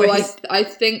 Although Cyclops. I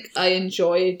think I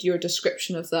enjoyed your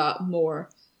description of that more.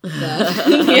 Than,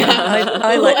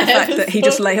 I like the fact that he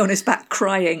just lay on his back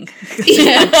crying.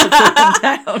 Yeah.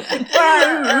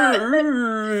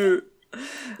 Down.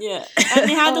 Yeah, and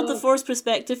they handled the Force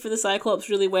perspective for the Cyclops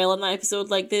really well in that episode.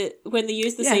 Like when they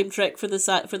used the Yeah. same trick for the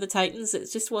Titans,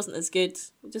 it just wasn't as good.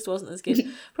 It just wasn't as good.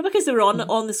 Probably because they were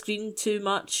on the screen too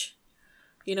much.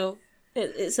 You know,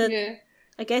 it's a. Yeah.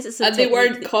 I guess it's a. And they technique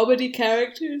weren't that- comedy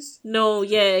characters. No,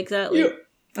 yeah, exactly.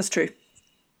 That's true.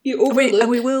 You And overlook.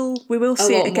 we will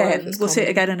see lot it more of again. his We'll see it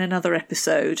comedy. again in another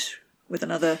episode with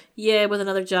another Yeah, with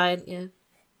another giant. Yeah.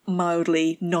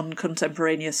 mildly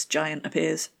non-contemporaneous giant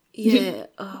appears. Yeah.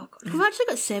 Oh God. We've actually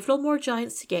got several more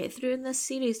giants to get through in this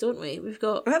series, don't we? We've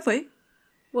got Have we?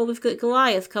 we've got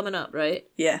Goliath coming up, right?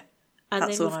 Yeah, And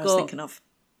that's then the one I we've was got thinking of.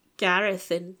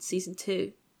 Gareth in season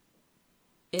 2.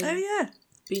 Oh yeah,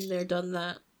 Been there, done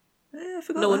that. yeah, I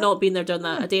forgot. No, that. not been there, done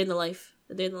that. A day in the life.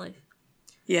 A day in the life.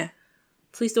 Yeah,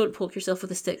 Please don't poke yourself with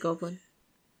a stick, Goblin.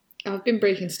 I've been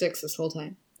breaking sticks this whole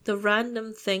time. The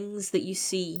random things that you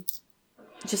see.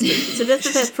 Just so this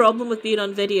is the problem with being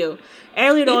on video.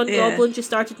 Earlier on, Yeah. Goblin just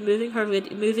started moving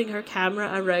her camera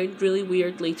around really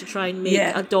weirdly to try and make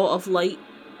Yeah. a dot of light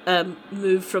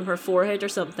move from her forehead or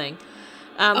something.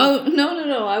 Oh,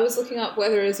 no. I was looking up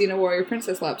whether a Xena Warrior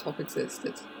Princess laptop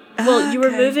existed. Well, you were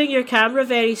Okay. moving your camera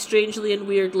very strangely and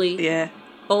weirdly Yeah,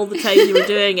 all the time you were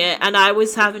doing it, and I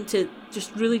was having to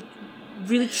just really,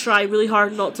 really try really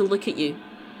hard not to look at you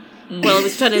while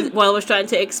I was trying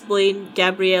to explain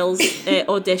Gabrielle's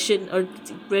audition, or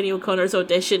Rennie O'Connor's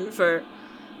audition for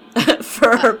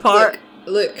her part.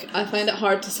 Look, I find it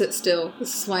hard to sit still.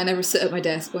 This is why I never sit at my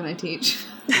desk when I teach.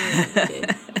 Okay.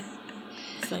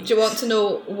 Fine. Do you want to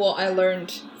know what I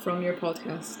learned from your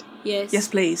podcast? Yes. yes,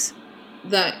 please.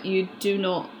 That you do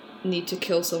not need to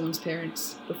kill someone's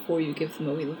parents before you give them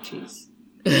a wheel of cheese.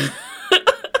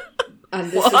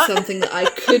 And this is something that I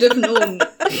could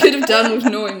have done with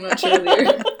knowing much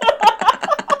earlier.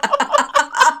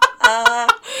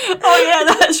 Oh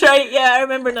yeah, that's right. Yeah, I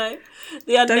remember now.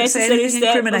 The say unnecessary anything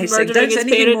step of incriminating. murdering Don't his say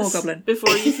anything more, parents Goblin.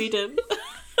 before you feed him.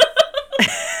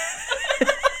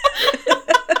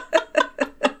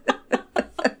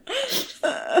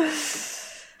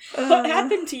 What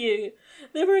happened to you?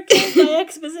 They were killed by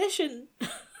exposition.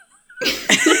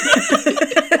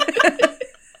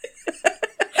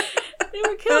 They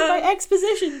were killed by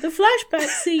exposition. The flashback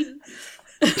scene.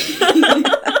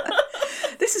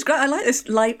 This is great. I like this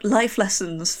life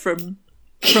lessons from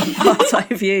Bird's Eye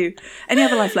View. Any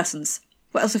other life lessons?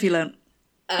 What else have you learnt?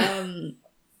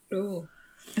 Oh.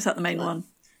 Is that the main one?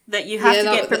 That you have Yeah, to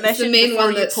get that's the permission main before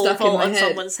one you that's pole stuck in vault my on head.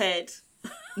 someone's head.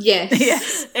 Yes.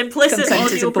 Yes. Implicit Consent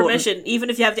is audio important. permission, even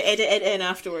if you have to edit it in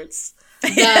afterwards.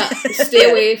 That stay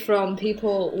away from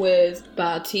people with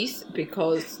bad teeth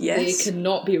because Yes. they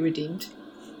cannot be redeemed.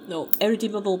 No,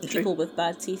 irredeemable people with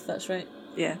bad teeth, that's right.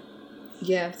 Yeah.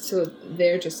 Yeah, so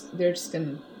they're just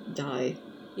gonna die.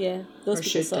 Yeah, those Or people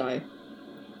should suck. die.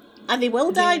 And they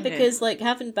will die Yeah. because, like,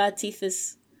 having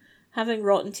having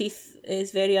rotten teeth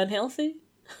is very unhealthy.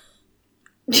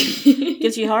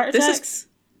 Gives you heart This is- attacks.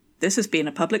 This has been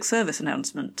a public service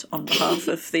announcement on behalf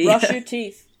of the... Brush your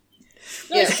teeth.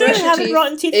 No, Yeah, it's true, brush your having teeth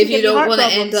rotten teeth if can you give you don't heart want to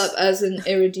problems. end up as an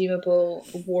irredeemable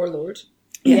warlord.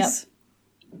 Yes.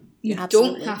 You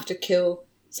Absolutely. don't have to kill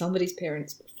somebody's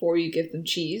parents before you give them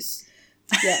cheese,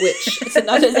 Yeah. which It's an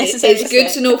unnecessary is good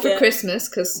step. to know for Yeah. Christmas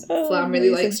because Oh, Flam really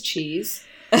amazing. likes cheese.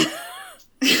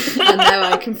 And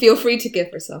now I can feel free to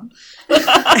give her some.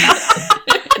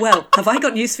 Well, have I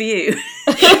got news for you?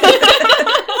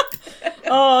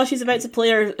 Oh, she's about to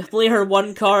play her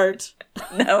one card.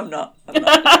 No, I'm not.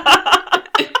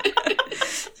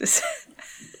 Just-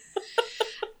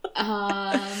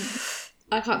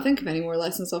 I can't think of any more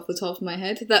lessons off the top of my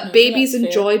head. That babies that's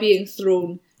enjoy being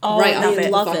thrown right up they into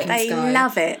love the it. fucking They sky.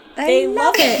 love it. They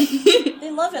love it.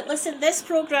 They love it. Listen, this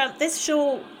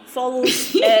show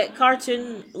follows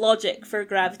cartoon logic for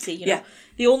gravity. You know, Yeah.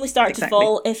 they only start Exactly. to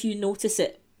fall if you notice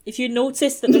it. If you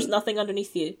notice that there's nothing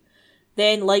underneath you,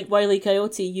 then, like Wile E.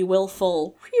 Coyote, you will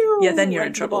fall. Yeah, then you're Right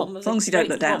in to the trouble. bottom of As long as you don't right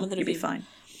to look the bottom down, of the you'll be ravine. fine.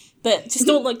 But just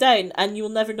don't look down, and you'll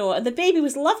never know. And the baby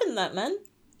was loving that, man.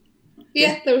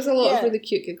 Yeah, there was a lot Yeah. of really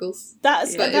cute giggles.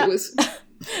 That's But that, it was...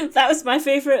 that was my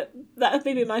favourite. That was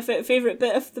maybe my favourite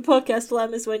bit of the podcast,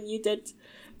 Lam, is when you did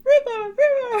rhubarb.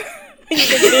 When you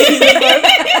did baby rhubarb.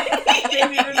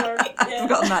 Baby rhubarb. Yeah.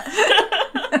 Forgotten that.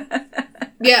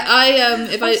 Yeah,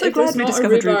 if I'm so if glad there's we not a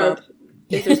discovered rhubarb, rhubarb.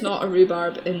 if there's not a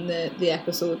rhubarb in the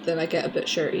episode, then I get a bit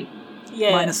shirty.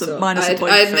 Yeah. Minus a So minus a I'd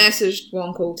point. for- messaged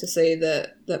Wonko to say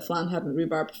that Flan hadn't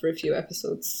rhubarbed for a few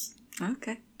episodes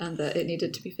Okay, and that it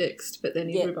needed to be fixed, but then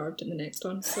he Yeah. rhubarbed in the next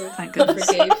one, so thank I goodness.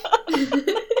 forgave.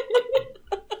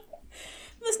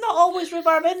 There's not always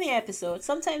rhubarb in the episode.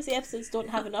 Sometimes the episodes don't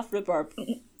have enough rhubarb to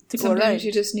go Sometimes around.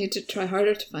 you just need to try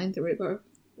harder to find the rhubarb.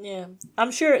 Yeah.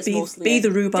 I'm sure it's Be mostly it. the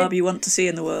rhubarb you want to see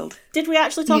in the world. Did we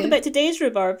actually talk Yeah. about today's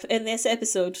rhubarb in this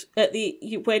episode at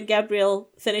when Gabrielle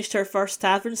finished her first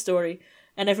tavern story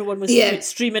and everyone was Yeah.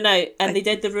 streaming out and they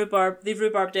did the rhubarb? They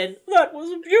rhubarbed in. That was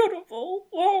beautiful.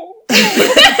 Whoa.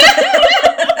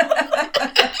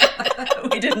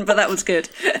 We didn't, but that was good.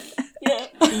 Yeah.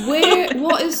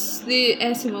 What is the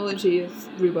etymology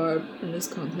of rhubarb in this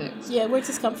context? Yeah. Where does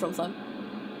this come from, Fun?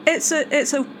 It's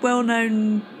a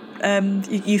well-known.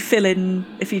 You fill in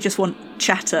if you just want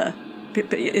chatter,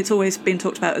 but it's always been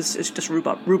talked about as just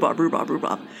rhubarb.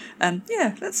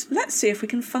 Yeah, let's see if we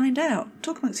can find out.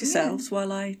 Talk amongst yourselves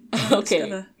while I Okay.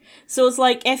 discover. So it's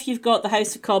like if you've got the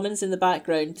House of Commons in the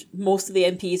background, most of the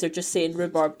MPs are just saying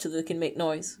rhubarb so they can make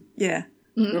noise. Yeah,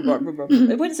 Rhubarb, rhubarb.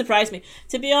 It wouldn't surprise me.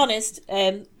 To be honest,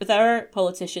 with our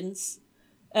politicians,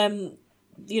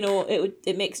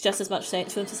 it makes just as much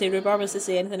sense for them to say rhubarb as to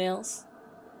say anything else.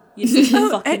 You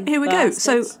fucking here we go.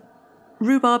 bastards. So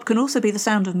rhubarb can also be the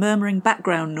sound of murmuring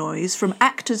background noise from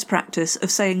actors' practice of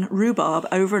saying rhubarb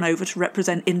over and over to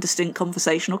represent indistinct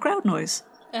conversational crowd noise.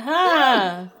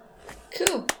 Aha!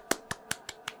 Cool.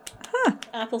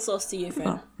 Applesauce to you,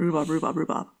 friend. Oh, rhubarb.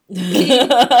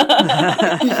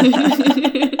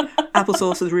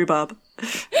 Applesauce with rhubarb.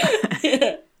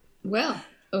 Well,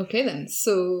 okay then.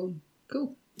 So,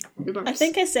 cool. Rhubarb. I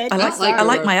think I said I like like I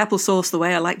like rhubarb. my applesauce the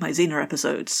way I like my Xena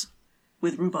episodes,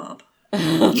 with rhubarb.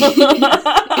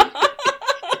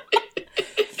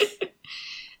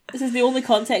 this is the only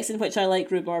context in which I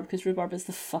like rhubarb, because rhubarb is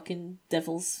the fucking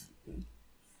devil's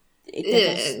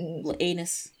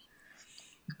anus.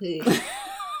 We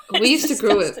used to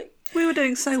grow it. Disgusting. We were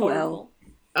doing so well. Horrible.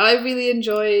 I really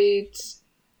enjoyed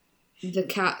the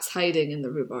cats hiding in the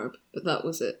rhubarb, but that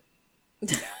was it.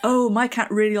 Oh, my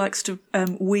cat really likes to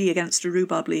wee against a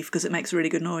rhubarb leaf because it makes a really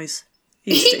good noise.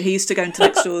 He used to go into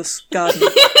next door's garden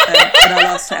in our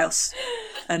last house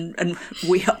and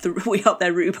wee up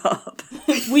their rhubarb.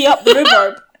 We up the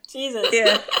rhubarb. Jesus.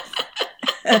 Yeah.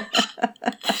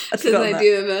 It's an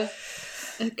idea of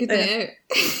a good night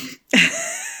out.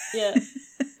 Yeah.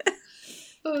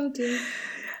 Oh dear.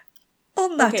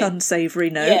 On that Okay. unsavoury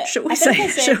note, Yeah. shall we I think say? I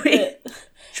said Shall we? that-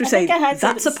 Should we I say think I had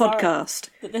said that's at a the start podcast?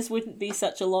 that this wouldn't be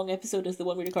such a long episode as the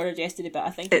one we recorded yesterday, but I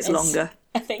think It's it is. longer.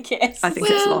 I think it is. I think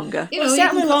it's longer. You Well, know, it's you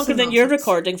certainly can cut longer some than your nonsense.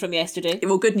 recording from yesterday.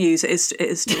 Well, good news. It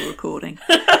is still recording,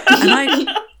 and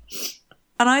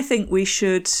I think we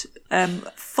should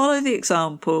follow the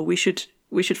example. We should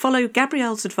follow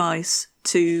Gabrielle's advice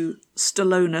to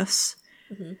Stallonus,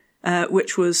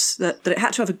 which was that it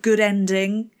had to have a good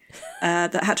ending,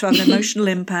 that had to have an emotional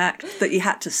impact, that you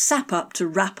had to sap up to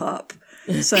wrap up.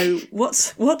 So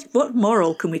what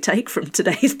moral can we take from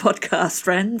today's podcast,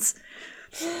 friends?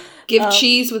 Give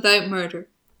cheese without murder.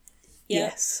 Yeah.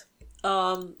 Yes.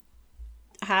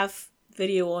 Have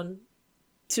video on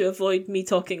to avoid me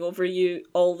talking over you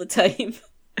all the time.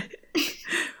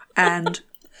 And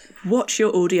watch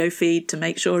your audio feed to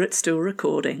make sure it's still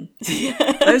recording.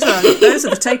 Those are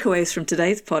the takeaways from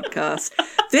today's podcast.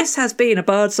 This has been a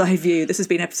Bard's Eye View. This has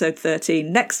been episode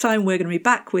 13. Next time we're going to be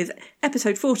back with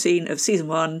episode 14 of season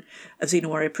 1 of Xena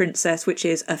Warrior Princess, which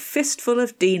is A Fistful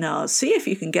of Dinars. See if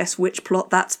you can guess which plot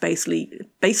that's basically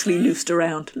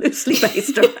loosely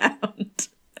based around.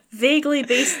 Vaguely,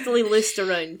 basically loosed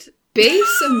around.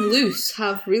 Base and loose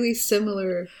have really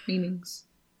similar meanings.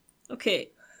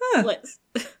 Okay, let's.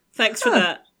 Thanks for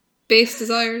that. base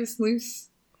desires loose.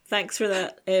 Thanks for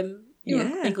that,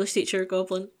 Yeah. English teacher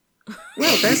Goblin.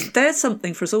 Well, there's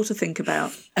something for us all to think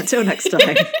about. Until next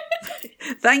time.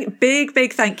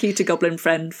 Big thank you to Goblin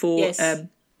Friend for Yes.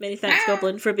 Many thanks,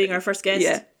 Goblin, for being our first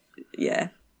guest. Yeah.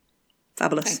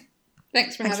 Fabulous.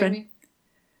 Thanks for Thanks, having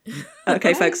friend. me.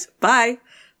 Okay, folks. Bye.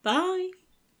 Bye.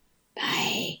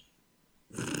 Bye.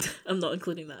 I'm not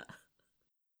including that.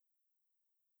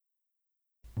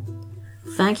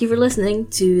 Thank you for listening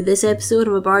to this episode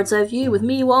of A Bard's Eye View with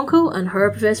me, Wonko, and her,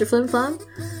 Professor Flimflam.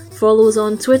 Follow us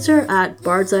on Twitter at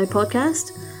Bard's Eye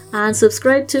Podcast, and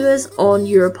subscribe to us on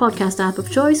your podcast app of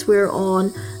choice. We're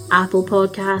on Apple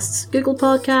Podcasts, Google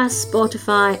Podcasts,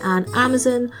 Spotify, and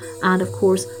Amazon, and of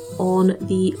course on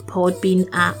the Podbean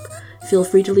app. Feel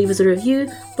free to leave us a review,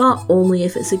 but only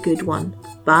if it's a good one.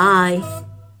 Bye!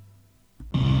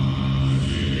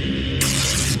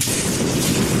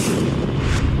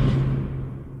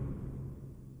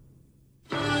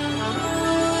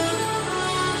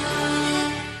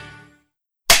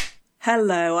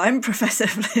 Hello, I'm Professor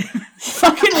Flim.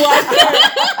 Fucking wanker!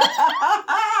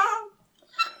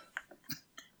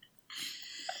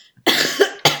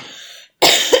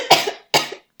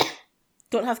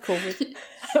 Don't have COVID.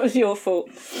 That was your fault.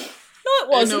 No, it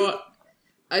wasn't. I know.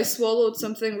 I swallowed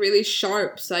something really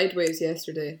sharp sideways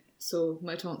yesterday, so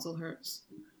my tonsil hurts.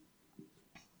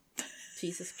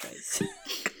 Jesus Christ.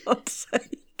 God's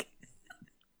sake.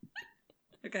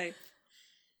 Okay.